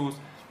این خصوص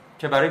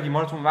که برای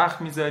بیمارتون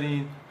وقت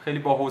میذارین، خیلی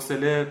با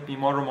حوصله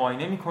بیمار رو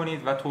معاینه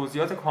میکنید و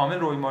توضیحات کامل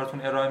رو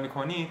بیمارتون ارائه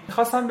میکنید،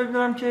 میخواستم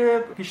ببینم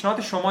که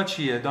پیشنهاد شما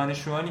چیه؟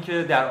 دانشجویانی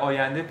که در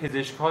آینده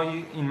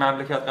پزشکای این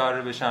مملکت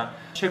قرار بشن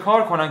چه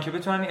کار کنن که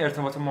بتونن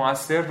ارتباط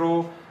مؤثر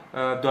رو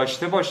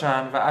داشته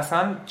باشن و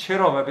اصلا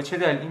چرا و به چه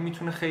دلیل این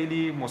میتونه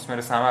خیلی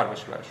مثمر ثمر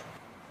باشه براشون؟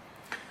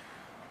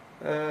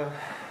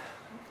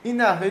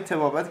 این نحوه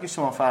طبابتی که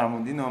شما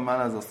فرمودین و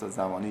من از استاد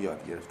زمانی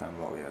یاد گرفتم.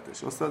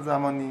 واقعیتش استاد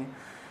زمانی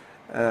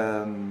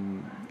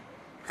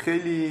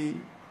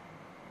خیلی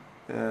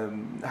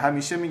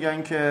همیشه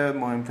میگن که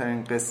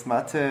مهمترین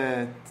قسمت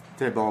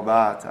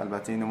طبابت،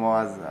 البته اینو ما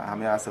از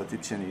همه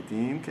اساتید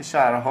شنیدیم، که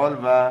شرحال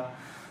و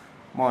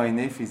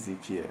معاینه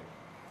فیزیکیه.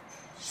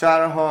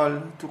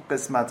 شرحال تو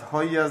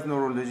قسمت‌هایی از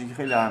نورولوژی که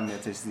خیلی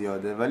اهمیتش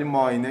زیاده، ولی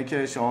معاینه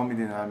که شما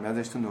میدین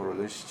اهمیتش تو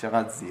نورولوژی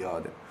چقدر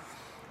زیاده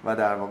و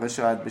در واقع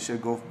شاید بشه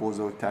گفت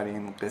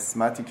بزرگترین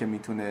قسمتی که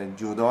میتونه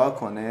جدا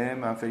کنه،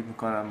 من فکر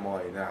میکنم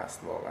معاینه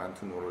هست واقعا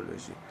تو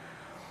نورولوژی.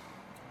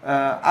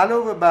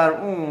 علاوه بر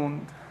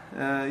اون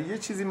یه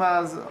چیزی من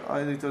از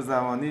آقای دکتر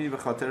زمانی به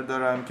خاطر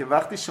دارم که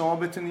وقتی شما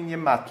بتونین یه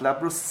مطلب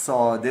رو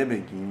ساده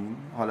بگین،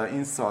 حالا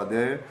این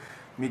ساده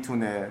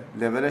میتونه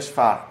لولش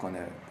فرق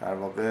کنه، در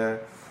واقع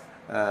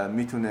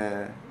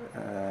میتونه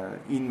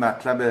این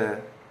مطلب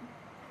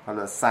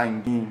حالا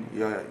سنگین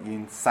یا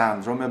این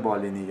سندروم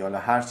بالینی یا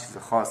هر چیز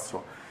خاص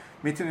رو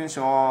میتونین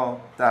شما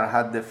در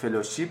حد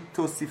فلوشیپ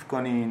توصیف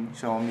کنین،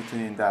 شما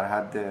میتونین در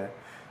حد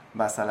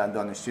مثلا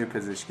دانشجوی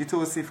پزشکی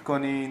توصیف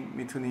کنین،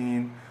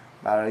 میتونین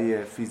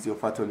برای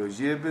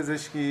فیزیوپاتولوژی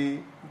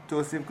پزشکی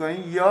توصیف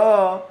کنین،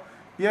 یا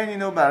بیاین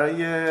اینو برای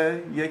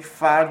یک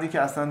فردی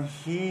که اصلا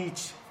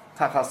هیچ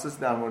تخصص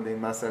در مورد این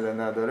مسئله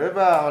نداره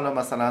و حالا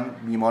مثلا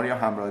بیمار یا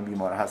همراه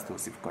بیمار هست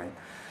توصیف کنین.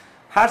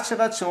 هر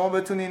چقدر شما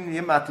بتونین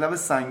یه مطلب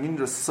سنگین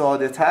رو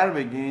ساده تر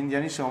بگین،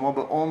 یعنی شما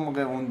به عمق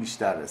اون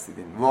بیشتر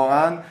رسیدین.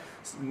 واقعا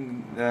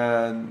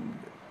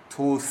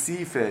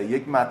توصیف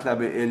یک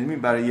مطلب علمی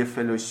برای یه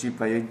فلوشیپ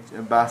و یک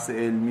بحث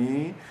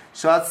علمی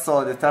شاید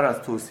ساده تر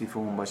از توصیف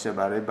اون باشه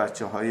برای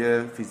بچه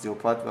های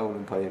فیزیوپات و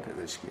علوم پایه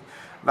پزشکی.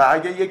 و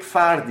اگه یک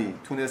فردی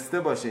تونسته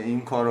باشه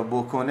این کار رو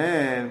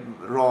بکنه،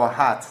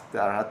 راحت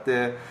در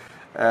حد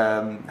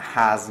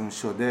هضم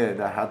شده،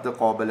 در حد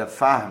قابل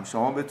فهم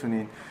شما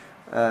بتونین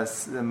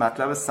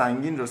مطلب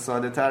سنگین رو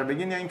ساده تر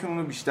بگین یا اینکه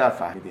اونو بیشتر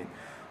فهمیدین.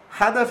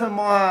 هدف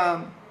ما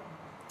هم،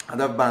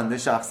 هدف بنده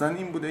شخصا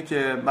این بوده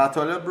که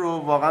مطالب رو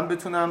واقعا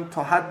بتونم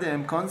تا حد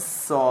امکان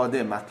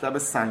ساده، مطلب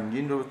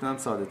سنگین رو بتونم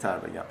ساده تر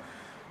بگم.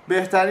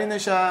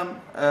 بهترینش هم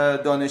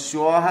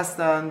دانشجوها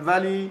هستن،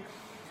 ولی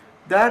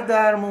در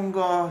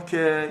درمانگاه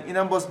که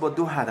اینم باز با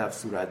دو هدف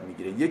صورت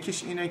میگیره.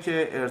 یکیش اینه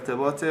که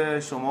ارتباط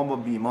شما با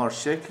بیمار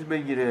شکل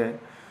بگیره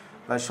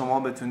و شما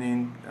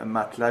بتونین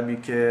مطلبی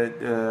که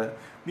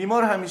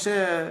بیمار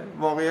همیشه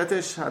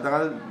واقعیتش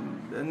حداقل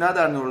نه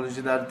در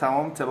نورولوژی در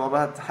تمام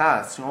طبابت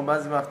هست، شما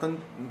بعضی وقتا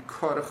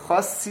کار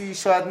خاصی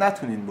شاید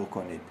نتونین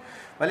بکنید،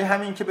 ولی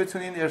همین که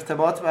بتونین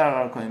ارتباط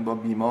برقرار کنین با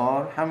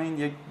بیمار، همین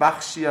یک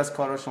بخشی از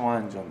کار رو شما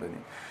انجام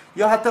بدین.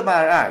 یا حتی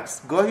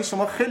برعکس، گاهی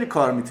شما خیلی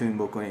کار میتونین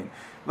بکنین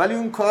ولی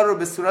اون کار رو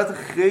به صورت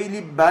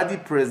خیلی بدی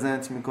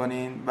پرزنت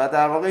میکنین و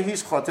در واقع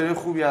هیچ خاطره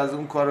خوبی از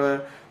اون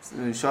کار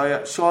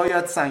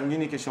شاید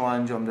سنگینی که شما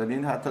انجام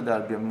دادین حتی در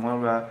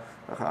بیمار و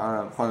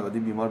خانواده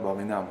بیمار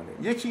باقی نمونه.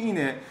 یکی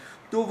اینه.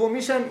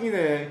 دومیش هم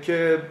اینه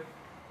که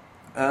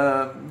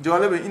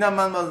جالبه، اینم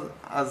من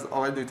از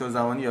آقای دکتر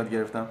زمانی یاد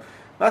گرفتم.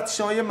 وقتی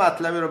شما یه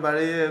مطلبی رو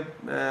برای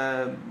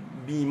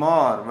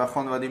بیمار و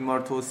خانواده بیمار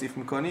توصیف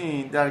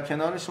میکنین، در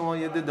کنار شما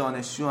یه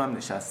دانشجو هم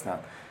نشستن.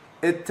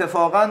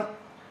 اتفاقا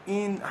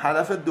این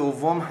هدف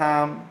دوم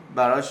هم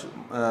براش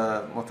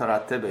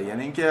مترتبه،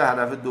 یعنی اینکه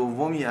هدف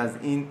دومی از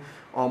این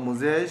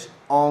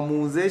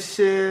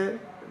آموزش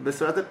به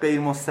صورت غیر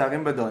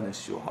مستقیم به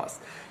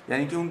دانشجوهاست.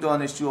 یعنی که اون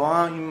دانشجوها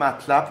هم این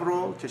مطلب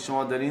رو که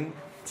شما دارین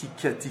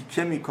تیکه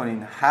تیکه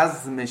میکنین،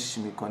 هضمش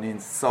میکنین،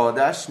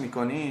 سادهش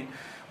میکنین،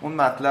 اون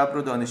مطلب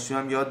رو دانشجو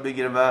هم یاد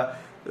بگیره. و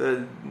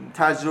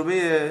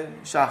تجربه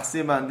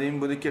شخصی بنده این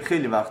بوده که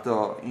خیلی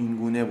وقتا این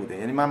گونه بوده،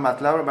 یعنی من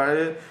مطلب رو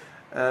برای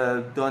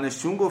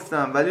دانشجو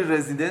گفتم ولی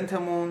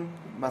رزیدنتمون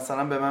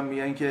مثلا به من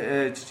میگن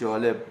که چه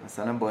جالب،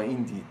 مثلا با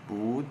این دید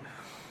بود.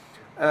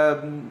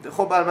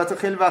 خب البته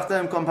خیلی وقتا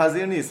امکان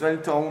پذیر نیست، ولی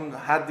تا اون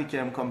حدی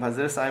که امکان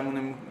پذیر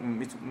سعیمون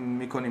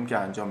میکنیم که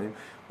انجام بدیم.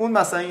 اون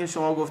مثلا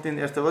شما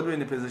گفتین ارتباط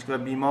بین پزشک و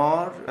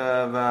بیمار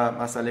و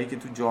مسئله‌ای که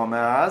تو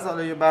جامعه هست،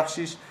 حالا یه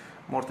بخشیش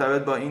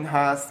مرتبط با این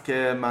هست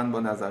که من با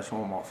نظر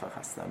شما موافق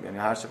هستم. یعنی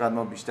هر چقدر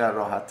ما بیشتر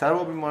راحت‌تر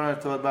با بیمار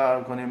ارتباط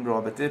برقرار کنیم،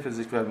 رابطه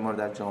پزشک و بیمار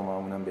در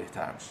جامعه‌مون هم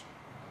بهتر میشه.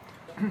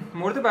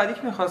 مورد بعدی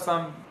که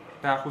می‌خواستم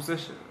در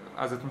خصوصش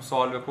ازتون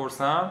سوال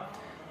بپرسم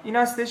این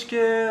هستش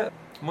که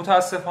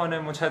متاسفانه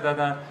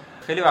مجددا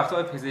خیلی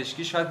وقتا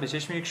پزشکی شاید به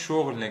چشم یک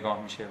شغل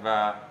نگاه میشه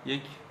و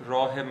یک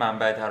راه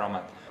منبع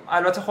درآمد.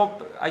 البته خب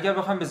اگر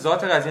بخوام به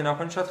ذات قضیه نگاه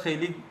کنیم شاید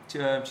خیلی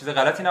چیز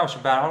غلطی نباشه،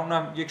 به هر حال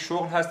اونم یک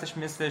شغل هستش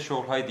مثل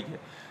شغل‌های دیگه.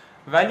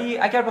 ولی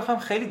اگر بخوام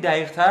خیلی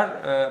دقیق‌تر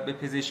به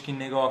پزشکی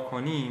نگاه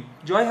کنیم،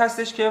 جایی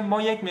هستش که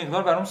ما یک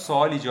مقدار برام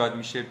سوال ایجاد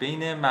میشه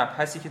بین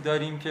مبحثی که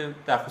داریم که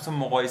در خصوص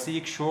مقایسه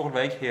یک شغل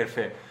و یک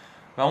حرفه،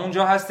 و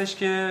اونجا هستش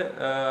که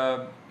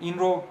این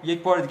رو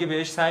یک بار دیگه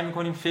بهش سعی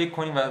می‌کنیم فکر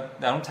کنیم و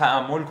در اون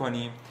تأمل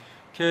کنیم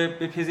که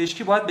به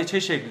پزشکی باید به چه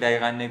شکل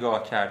دقیقاً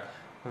نگاه کرد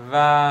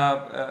و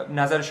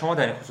نظر شما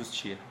در این خصوص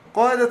چیه؟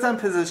 قاعدتاً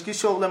پزشکی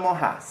شغل ما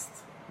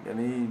هست،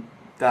 یعنی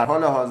در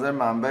حال حاضر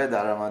منبع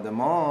درآمد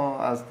ما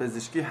از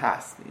پزشکی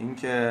هست، این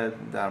که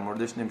در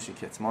موردش نمیشه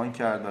کتمان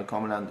کرد و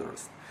کاملا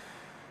درست.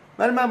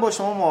 ولی من با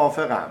شما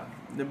موافقم.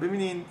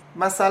 ببینین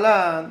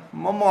مثلا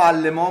ما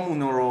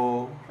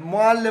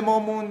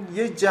معلمامون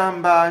یه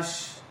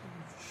جنبش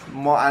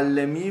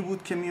معلمی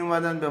بود که می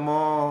اومدن به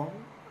ما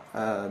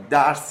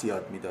درس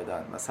یاد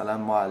میدادن. مثلا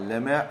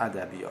معلم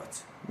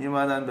ادبیات می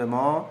اومدن به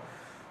ما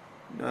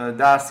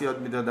درس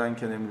یاد میدادن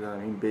که نمیدونم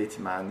این بیت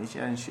معنیش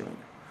یعنی چی.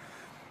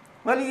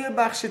 ولی یه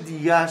بخش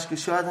دیگهش که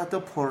شاید حتی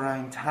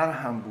پررنگ‌تر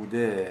هم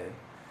بوده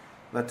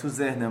و تو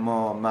ذهن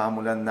ما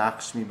معمولا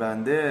نقش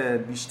میبنده،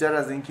 بیشتر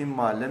از اینکه این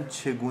معلم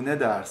چگونه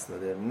درس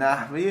داده،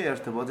 نحوه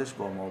ارتباطش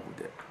با ما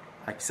بوده.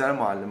 اکثر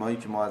معلمایی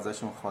که ما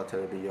ازشون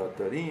خاطره به یاد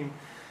داریم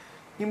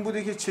این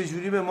بوده که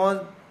چجوری به ما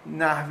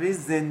نحوه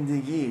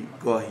زندگی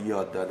گاهی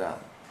یاد دادن.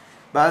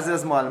 بعضی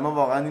از معلم‌ها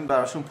واقعا این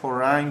براشون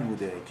پررنگ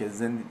بوده که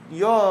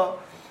یا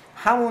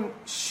همون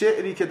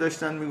شعری که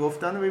داشتن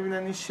میگفتن و ببینن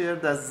این شعر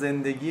در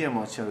زندگی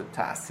ما چه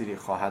تأثیری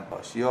خواهد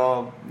داشت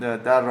یا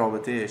در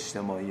رابطه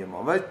اجتماعی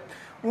ما، و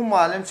اون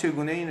معلم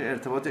چگونه این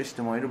ارتباط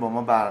اجتماعی رو با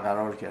ما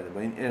برقرار کرده، با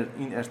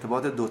این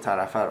ارتباط دو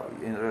طرفه رو.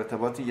 این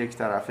ارتباط یک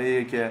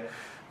طرفه که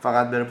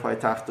فقط بره پای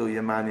تخت و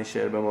یه معنی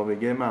شعر به ما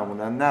بگه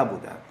معمولا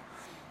نبودن.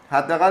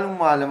 حداقل اون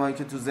معلمایی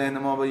که تو ذهن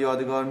ما به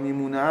یادگار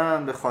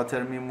میمونن، به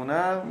خاطر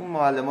میمونن، اون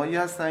معلمایی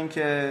هستن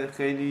که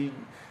خیلی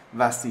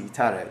وسیع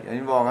تره.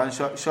 یعنی واقعا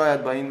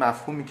شاید با این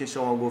مفهومی که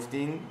شما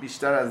گفتین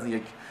بیشتر از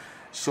یک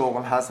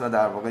شغل هست و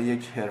در واقع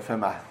یک حرفه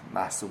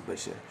محسوب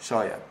بشه،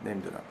 شاید،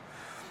 نمیدونم.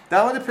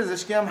 در مورد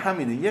پزشکی هم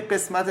همینه، یک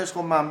قسمتش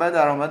خب منبع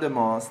درآمد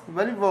ماست،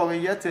 ولی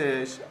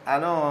واقعیتش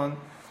الان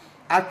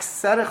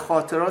اکثر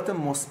خاطرات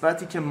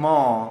مثبتی که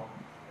ما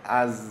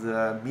از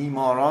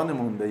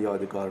بیمارانمون به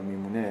یادگار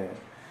میمونه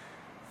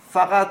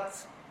فقط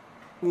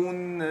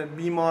اون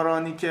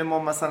بیمارانی که ما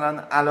مثلا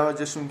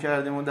علاجشون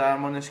کردیم و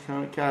درمانش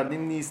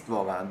کردیم نیست.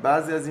 واقعا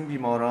بعضی از این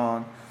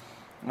بیماران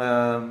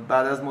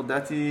بعد از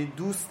مدتی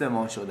دوست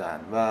ما شدن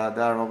و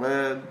در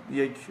واقع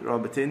یک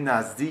رابطه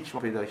نزدیک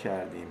ما پیدا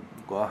کردیم،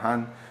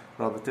 گاهن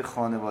رابطه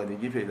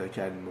خانوادگی پیدا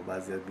کردیم با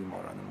بعضی از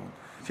بیمارانمون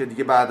که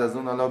دیگه بعد از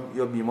اون حالا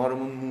یا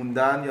بیمارمون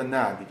موندن یا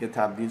نه دیگه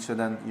تبدیل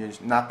شدن، یا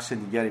نقش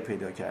دیگری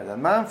پیدا کردن.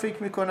 من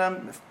فکر میکنم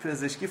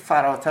پزشکی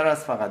فراتر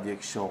از فقط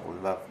یک شغل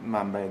و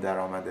منبع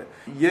درآمده،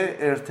 یه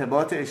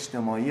ارتباط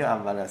اجتماعی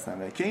اول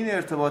هستن که این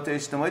ارتباط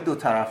اجتماعی دو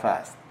طرفه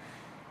است.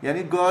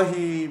 یعنی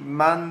گاهی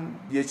من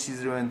یه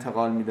چیزی رو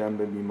انتقال میدم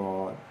به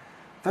بیمار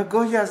و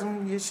گاهی از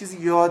اون یه چیزی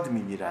یاد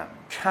میگیرم.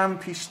 کم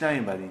پیش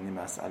نیومد این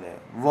مسئله،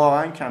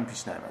 واقعا کم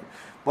پیش نیومد.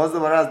 باز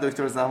دوباره از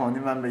دکتر زمانی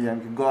من بگم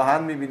که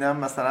گاهن میبینم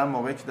مثلا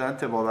موقعی که دارن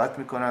طبابت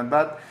میکنن،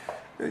 بعد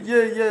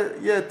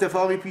یه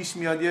اتفاقی پیش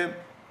میاد،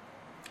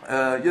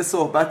 یه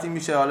صحبتی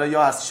میشه، حالا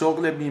یا از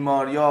شغل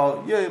بیمار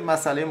یا یه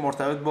مسئله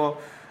مرتبط با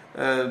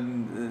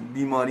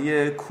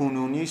بیماری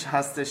کنونیش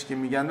هستش که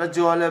میگن و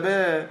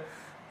جالبه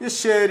یه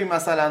شعری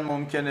مثلا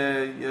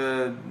ممکنه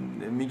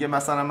میگه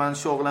مثلا من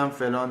شغلم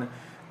فلانه.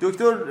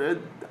 دکتر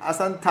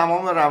اصلا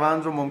تمام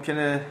روند رو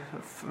ممکنه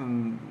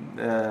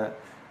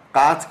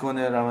قطع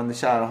کنه، روند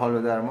شرح حال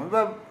و درمان، و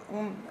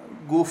اون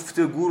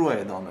گفتگو رو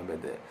ادامه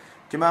بده.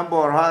 که من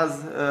بارها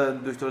از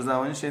دکتر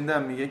زمانی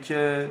شنیدم میگه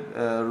که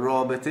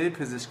رابطه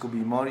پزشک و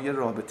بیمار یه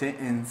رابطه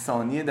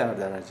انسانی در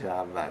درجه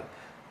اول،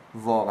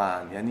 واقعا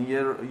یعنی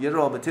یه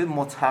رابطه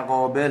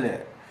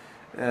متقابله.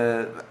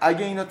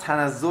 اگه اینو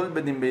تنزل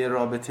بدیم به یه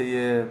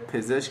رابطه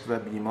پزشک و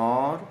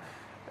بیمار،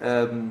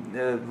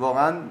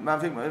 واقعا من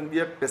فکر می‌کنم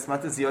یه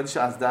قسمت زیادیش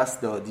از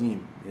دست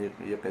دادیم.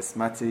 یه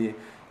قسمتی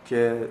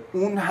که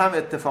اون هم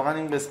اتفاقا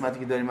این قسمتی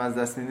که داریم از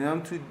دست میدیم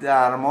توی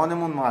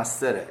درمانمون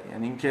موثره.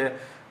 یعنی اینکه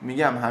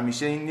میگم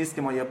همیشه این نیست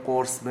که ما یه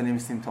قرص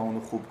بنویسیم تا اونو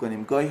خوب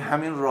کنیم، گاهی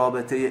همین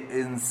رابطه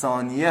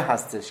انسانیه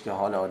هستش که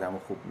حال آدمو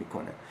خوب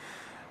میکنه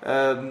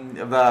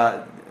و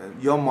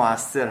یا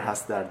مؤثر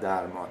هست در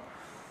درمان.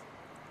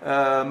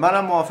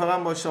 منم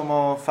موافقم با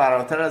شما،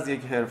 فراتر از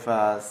یک حرفه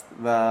است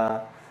و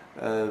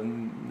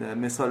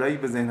مثالایی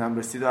به ذهنم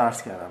رسید و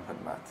عرض کردم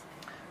خدمت.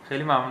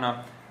 خیلی ممنونم.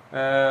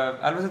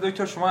 البته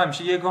دکتر شما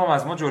همیشه یه گام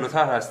از ما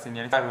جلوتر هستین،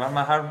 یعنی تقریبا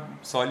من هر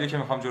سوالی که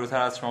میخوام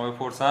جلوتر از شما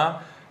بپرسم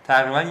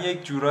تقریبا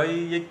یک جورایی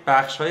یک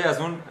بخشایی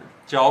از اون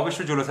جوابش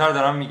رو جلوتر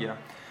دارم میگیرم.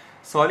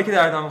 سوالی که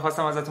در ادامه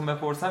می‌خواستم ازتون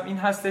بپرسم این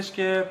هستش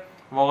که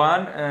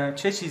واقعا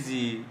چه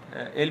چیزی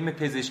علم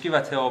پزشکی و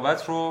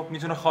طبابت رو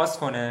میتونه خاص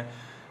کنه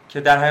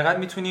که در حقیقت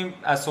میتونیم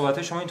از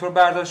صحبت شما اینطور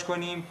برداشت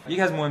کنیم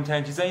یکی از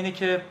مهمترین چیزا اینه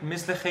که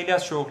مثل خیلی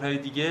از شغل‌های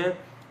دیگه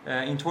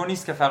اینطور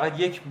نیست که فقط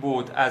یک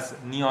بعد از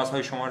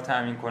نیازهای شما رو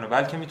تامین کنه،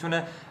 بلکه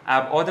میتونه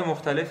ابعاد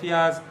مختلفی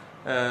از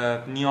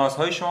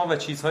نیازهای شما و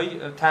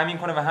چیزهایی تامین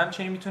کنه و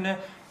همچنین میتونه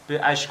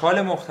به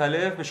اشکال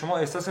مختلف به شما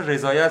احساس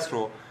رضایت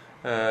رو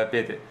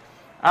بده.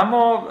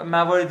 اما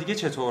موارد دیگه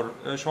چطور؟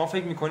 شما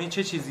فکر میکنید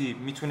چه چیزی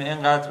میتونه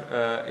اینقدر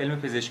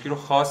علم پزشکی رو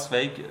خاص و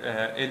یک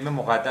علم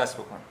مقدس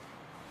بکنه؟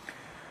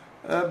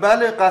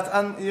 بله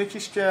قطعا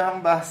یکیش که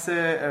هم بحث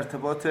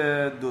ارتباط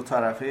دو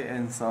طرفه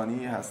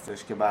انسانی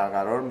هستش که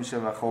برقرار میشه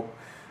و خب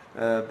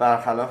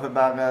برخلاف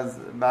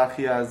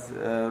برخی از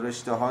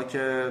رشته ها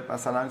که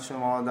مثلا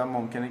شما آدم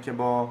ممکنه که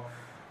با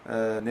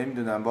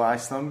نمیدونم با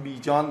اجسام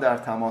بیجان در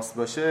تماس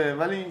باشه،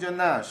 ولی اینجا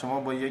نه، شما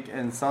با یک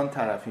انسان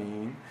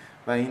طرفین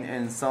و این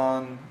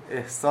انسان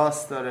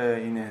احساس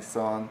داره، این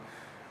انسان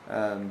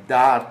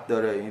درد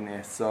داره، این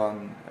انسان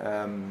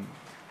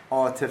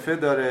عاطفه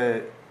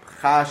داره،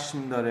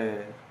 خشم داره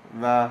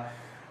و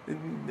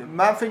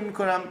من فکر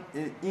میکنم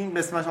این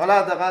قسمتش حالا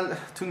حداقل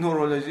تو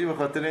نورولوژی به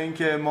خاطر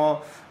اینکه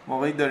ما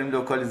موقعی داریم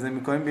لوکالیزه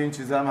میکنیم به این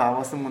چیزا هم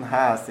حواسمون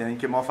هست، یعنی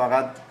که ما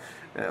فقط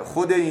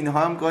خود اینها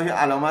هم گاهی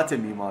علامت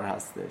بیمار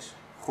هستش،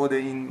 خود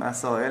این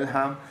مسائل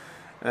هم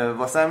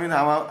واسه همین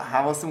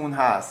حواسمون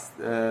هست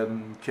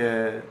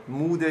که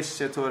مودش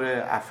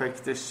چطوره،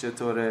 افکتش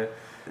چطوره،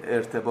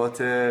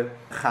 ارتباط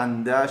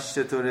خنده‌اش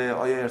چطوره،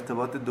 آیا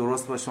ارتباط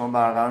درست با شما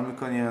برقرار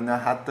میکنه یا نه،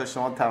 حتی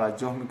شما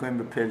توجه میکنید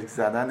به پلک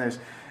زدنش.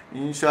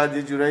 این شاید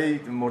یه جورایی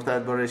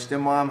مرتبط با رشته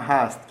ما هم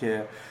هست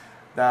که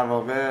در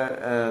واقع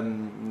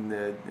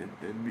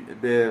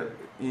به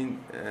این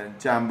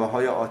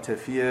جنبه‌های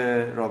عاطفی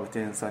رابطه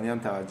انسانی هم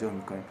توجه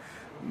میکنیم.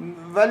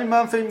 ولی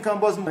من فکر میکنم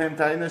باز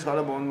مهمترینش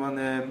حالا به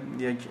عنوان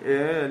یک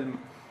علم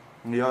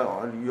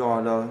یا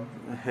حالا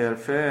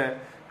حرفه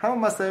همون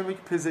مسئله که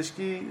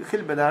پزشکی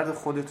خیلی به درد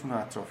خودتون و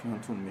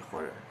اطرافیانتون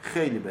میخوره،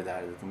 خیلی به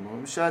دردتون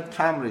میخوره، شاید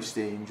کم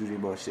رشته اینجوری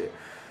باشه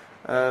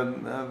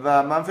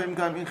و من فکر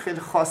میکنم این خیلی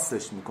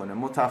خاصش میکنه،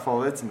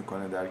 متفاوت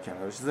میکنه در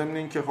کنارش، ضمن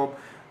این که خب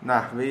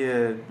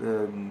نحوه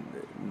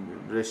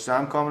رشته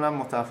هم کاملا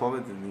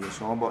متفاوته دیگه،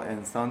 شما با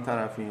انسان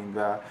طرفین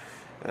و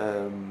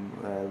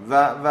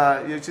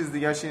یه چیز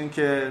دیگه این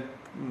که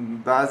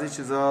بعضی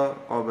چیزا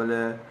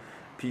قابل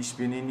پیش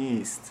بینی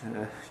نیست،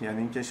 یعنی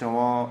اینکه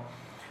شما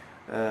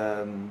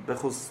به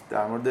خصوص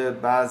در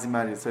مورد بعضی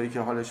مریضایی که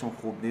حالشون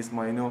خوب نیست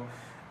ما اینو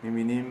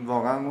می‌بینیم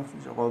واقعا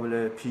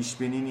قابل پیش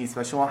بینی نیست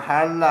و شما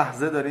هر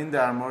لحظه دارین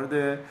در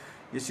مورد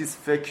یه چیز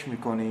فکر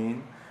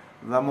میکنین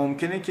و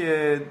ممکنه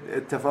که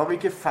اتفاقی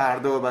که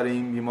فردا برای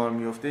این بیمار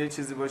میفته یه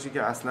چیزی باشه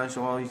که اصلا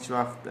شما هیچ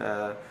وقت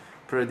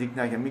پردیکت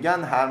نکنید.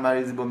 میگن هر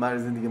مریضی با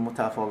مریض دیگه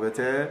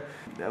متفاوته،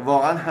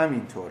 واقعا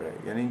همینطوره،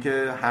 یعنی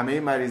اینکه همه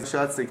مریضا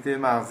شاید سکته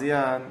مغزی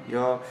ان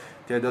یا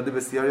تعداد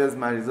بسیاری از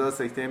مریضا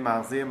سکته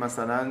مغزی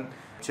مثلا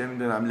چه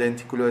میدونم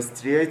لنتیکولو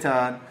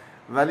استریتن،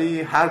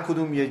 ولی هر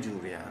کدوم یه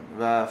جوری ان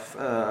و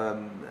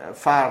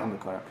فرق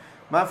میکنن.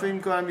 من فکر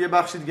میکنم یه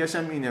بخش دیگه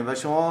هم اینه و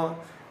شما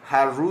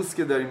هر روز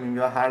که داریم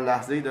یا هر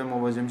لحظه‌ای داریم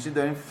مواجه میشیم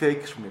داریم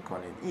فکر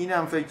میکنیم.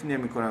 اینم فکر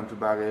نمی‌کنم تو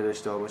بقیه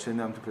رشته‌ها باشه،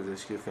 اینم تو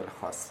پزشکی خیلی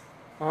خاص.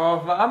 و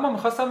اما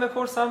میخواستم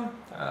بپرسم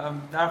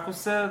در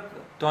خصوص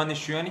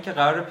دانشجویانی که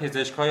قرار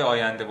پزشکای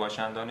آینده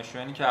باشن،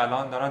 دانشجویانی که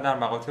الان دارن در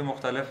مقاطع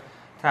مختلف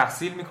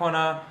تحصیل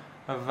میکنن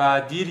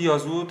و دیر یا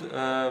زود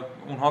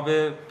اونها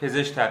به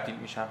پزشک تبدیل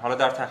میشن، حالا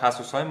در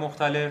تخصصهای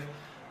مختلف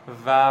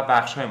و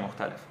بخشهای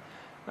مختلف.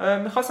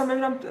 میخواستم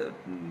ببینم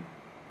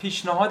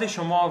پیشنهاد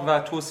شما و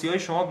توصیه‌های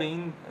شما به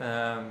این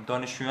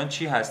دانشجویان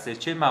چی هسته؟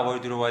 چه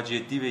مواردی رو باید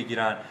جدی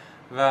بگیرن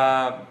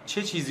و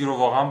چه چیزی رو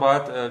واقعا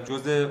باید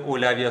جزء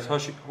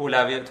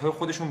اولویت‌های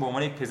خودشون به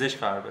عنوان یک پزشک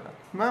قرار بدن؟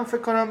 من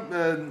فکر کنم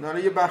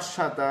یه بخش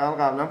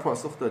حداقل قبلا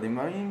پاسخ دادیم،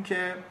 این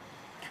که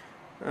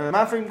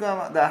من فکر می‌کنم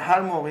در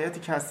هر موقعیتی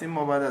که هستیم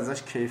ما باید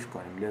ازش کیف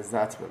کنیم،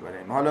 لذت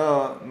ببریم.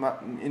 حالا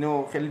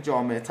اینو خیلی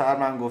جامع‌تر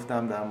من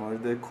گفتم، در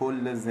مورد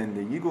کل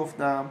زندگی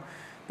گفتم،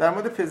 در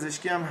مورد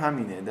پزشکی هم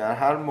همینه. در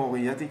هر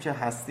موقعیتی که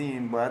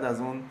هستیم باید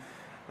از اون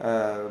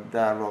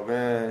در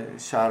واقع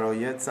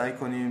شرایط سعی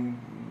کنیم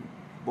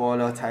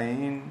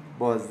بالاترین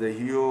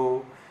بازدهی و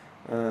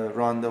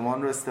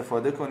راندمان رو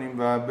استفاده کنیم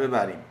و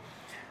ببریم.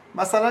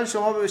 مثلا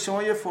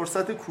شما یه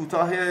فرصت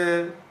کوتاه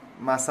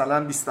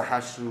مثلا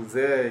 28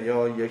 روزه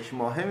یا یک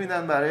ماهه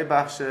میدن برای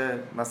بخش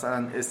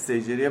مثلا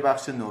استیجری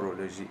بخش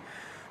نورولوژی.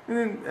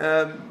 ببین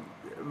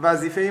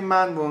وظیفه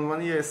من به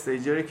عنوان یه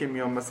استیجری که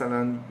میام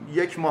مثلا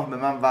یک ماه به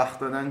من وقت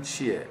دادن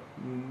چیه؟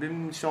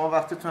 ببین شما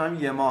وقتتون هم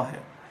یه ماهه،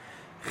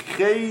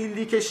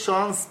 خیلی که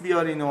شانس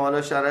بیارین و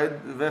حالا شرایط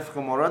وفق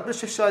مراد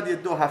بشه شاید یه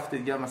 2 هفته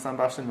دیگه مثلا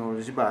بخش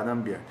نورولوژی بعداً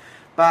بیاین،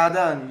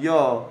 بعداً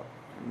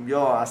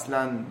یا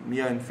اصلا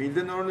میاین فیلد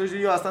نورولوژی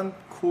یا اصلا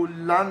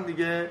کلاً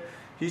دیگه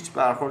هیچ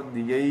برخورد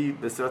دیگه‌ای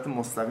به صورت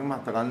مستقیم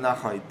حداقل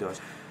نخواهید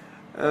داشت.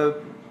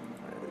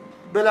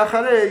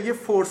 بالاخره یه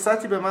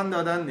فرصتی به من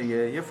دادن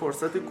دیگه، یه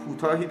فرصت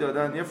کوتاهی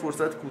دادن، یه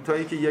فرصت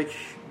کوتاهی که یک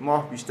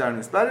ماه بیشتر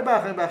نیست. برای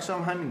بقیه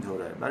بخشام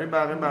همینطوره، برای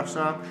بقیه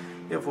بخشام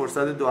یه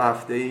فرصت 2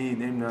 هفته‌ای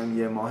نمیدونم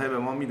یه ماهه به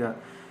ما میدن.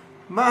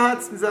 من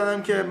حدس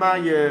میزنم که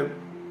من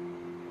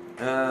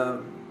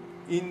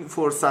این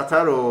فرصت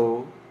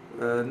رو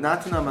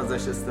نتونم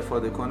ازش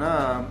استفاده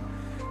کنم،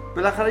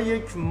 بالاخره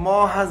یک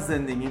ماه از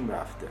زندگیم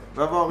رفته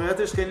و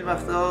واقعیتش خیلی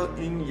وقتا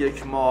این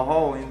یک ماه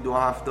ها و این 2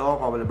 هفته ها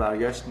قابل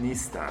برگشت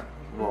نیستن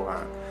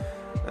واقعا.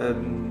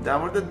 در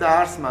مورد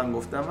درس من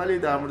گفتم، ولی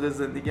در مورد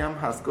زندگی هم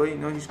هستگاهی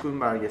اینا هیچ کدوم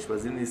برگشت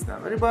پذیر نیستن،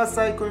 ولی باید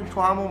سعی کنیم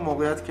تو همون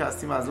موقعیت که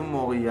هستیم از اون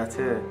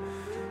موقعیته،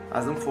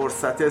 از اون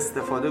فرصت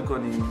استفاده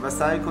کنیم و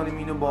سعی کنیم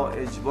اینو با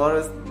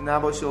اجبار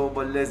نباشه و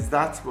با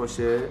لذت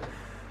باشه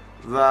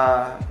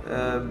و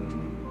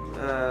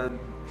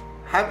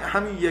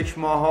همین یک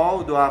ماه ها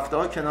و 2 هفته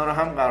ها کنار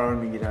هم قرار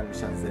میگیرن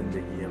میشن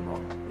زندگی ما.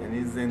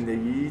 یعنی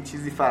زندگی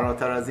چیزی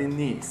فراتر از این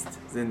نیست،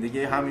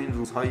 زندگی همین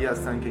روزهایی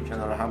هستن که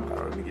کنار هم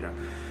قرار میگیرن.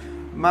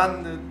 من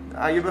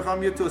اگه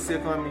بخوام یه توصیه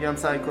کنم میگم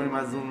سعی کنیم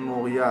از اون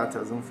موقعیت،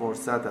 از اون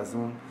فرصت، از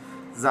اون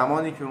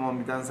زمانی که ما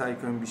میدن سعی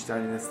کنیم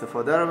بیشترین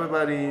استفاده رو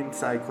ببریم،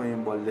 سعی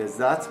کنیم با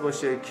لذت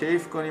باشه،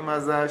 کیف کنیم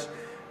ازش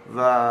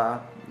و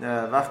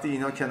وقتی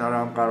اینا کنار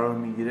هم قرار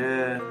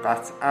میگیره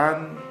قطعاً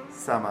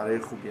ثمره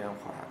خوبی هم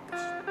خواهد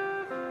داشت.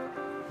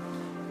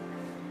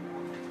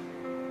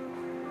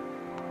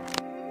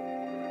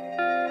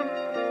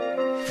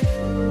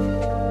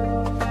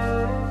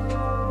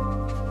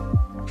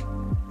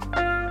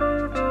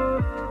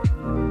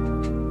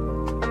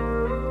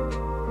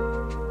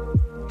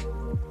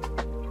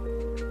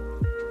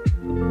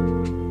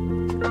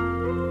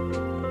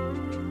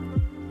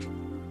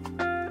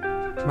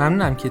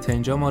 ممنونم که تا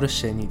اینجا ما رو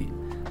شنیدید.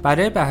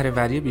 برای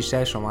بهره‌وری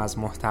بیشتر شما از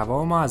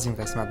محتوا ما از این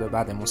قسمت به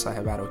بعد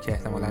مصاحبه رو که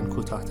احتمالاً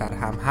کوتاه‌تر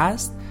هم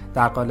هست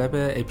در قالب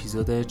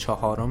اپیزود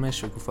 4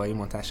 شکوفایی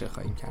منتشر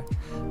خواهیم کرد.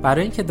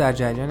 برای اینکه در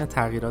جریان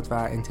تغییرات و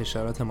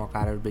انتشارات ما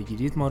قرار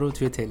بگیرید ما رو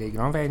توی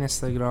تلگرام و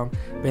اینستاگرام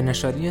به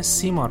نشانی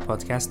سیمار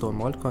پادکست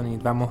دنبال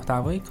کنید و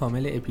محتوای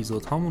کامل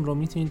اپیزودهامون رو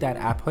میتونید در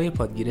اپ‌های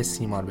پادگیر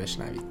سیمار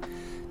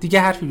بشنوید. دیگه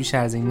حرفی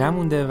بیشتر از این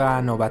نمونده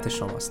و نوبت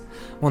شماست.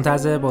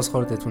 منتظر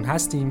بازخوردتون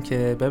هستیم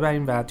که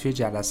ببریم و توی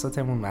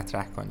جلساتمون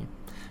مطرح کنیم.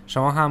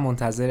 شما هم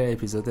منتظر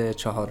اپیزود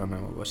 4 ما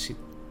باشید.